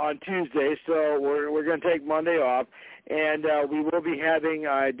on Tuesday, so we're going to take Monday off. And we will be having,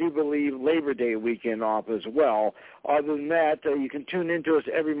 I do believe, Labor Day weekend off as well. Other than that, you can tune into us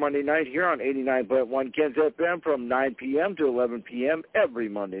every Monday night here on 89.1 KensFM from 9 p.m. to 11 p.m. every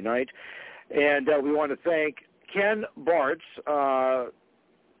Monday night. And we want to thank Ken Bartz.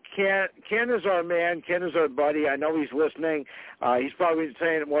 Ken is our man. Ken is our buddy. I know he's listening. He's probably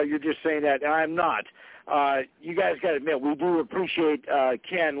saying, well, you're just saying that. I'm not. You guys got to admit, we do appreciate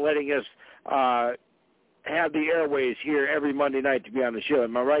Ken letting us have the airways here every Monday night to be on the show.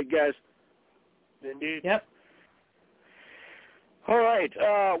 Am I right, guys? Indeed. Yep. All right.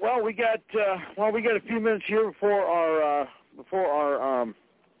 Well, we got a few minutes here before our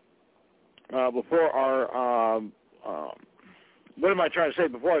what am I trying to say?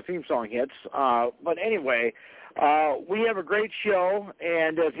 Before our theme song hits. But anyway, we have a great show,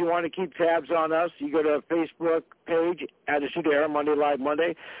 and if you want to keep tabs on us, you go to our Facebook page, Attitude Era, Monday Live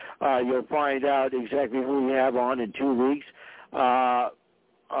Monday. You'll find out exactly who we have on in 2 weeks.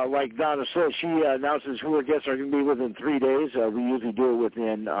 Like Donna said, she announces who her guests are going to be within 3 days. We usually do it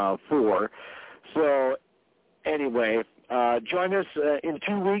within 4. So anyway, join us in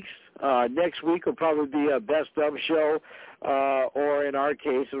 2 weeks. Next week will probably be a best of show, or in our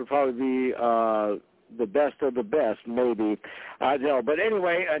case, it will probably be the best of the best, maybe. I don't know. But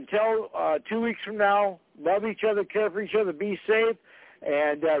anyway, until 2 weeks from now, love each other, care for each other, be safe,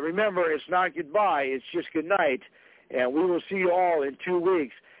 and remember, it's not goodbye, it's just good night, and we will see you all in 2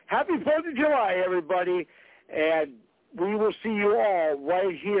 weeks. Happy 4th of July, everybody, and we will see you all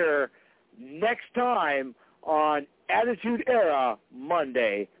right here next time on Attitude Era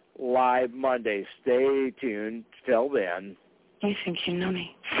Monday, Live Monday. Stay tuned till then. You think you know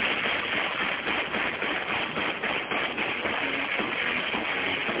me?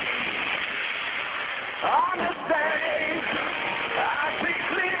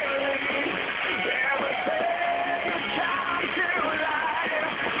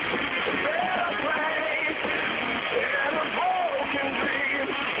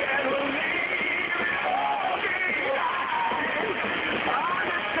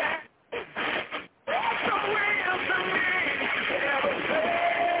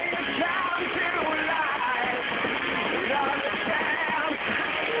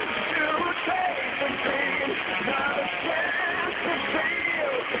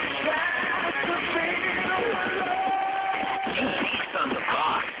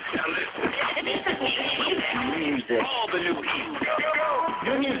 All the new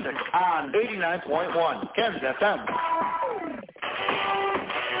music on 89.1 KensFM.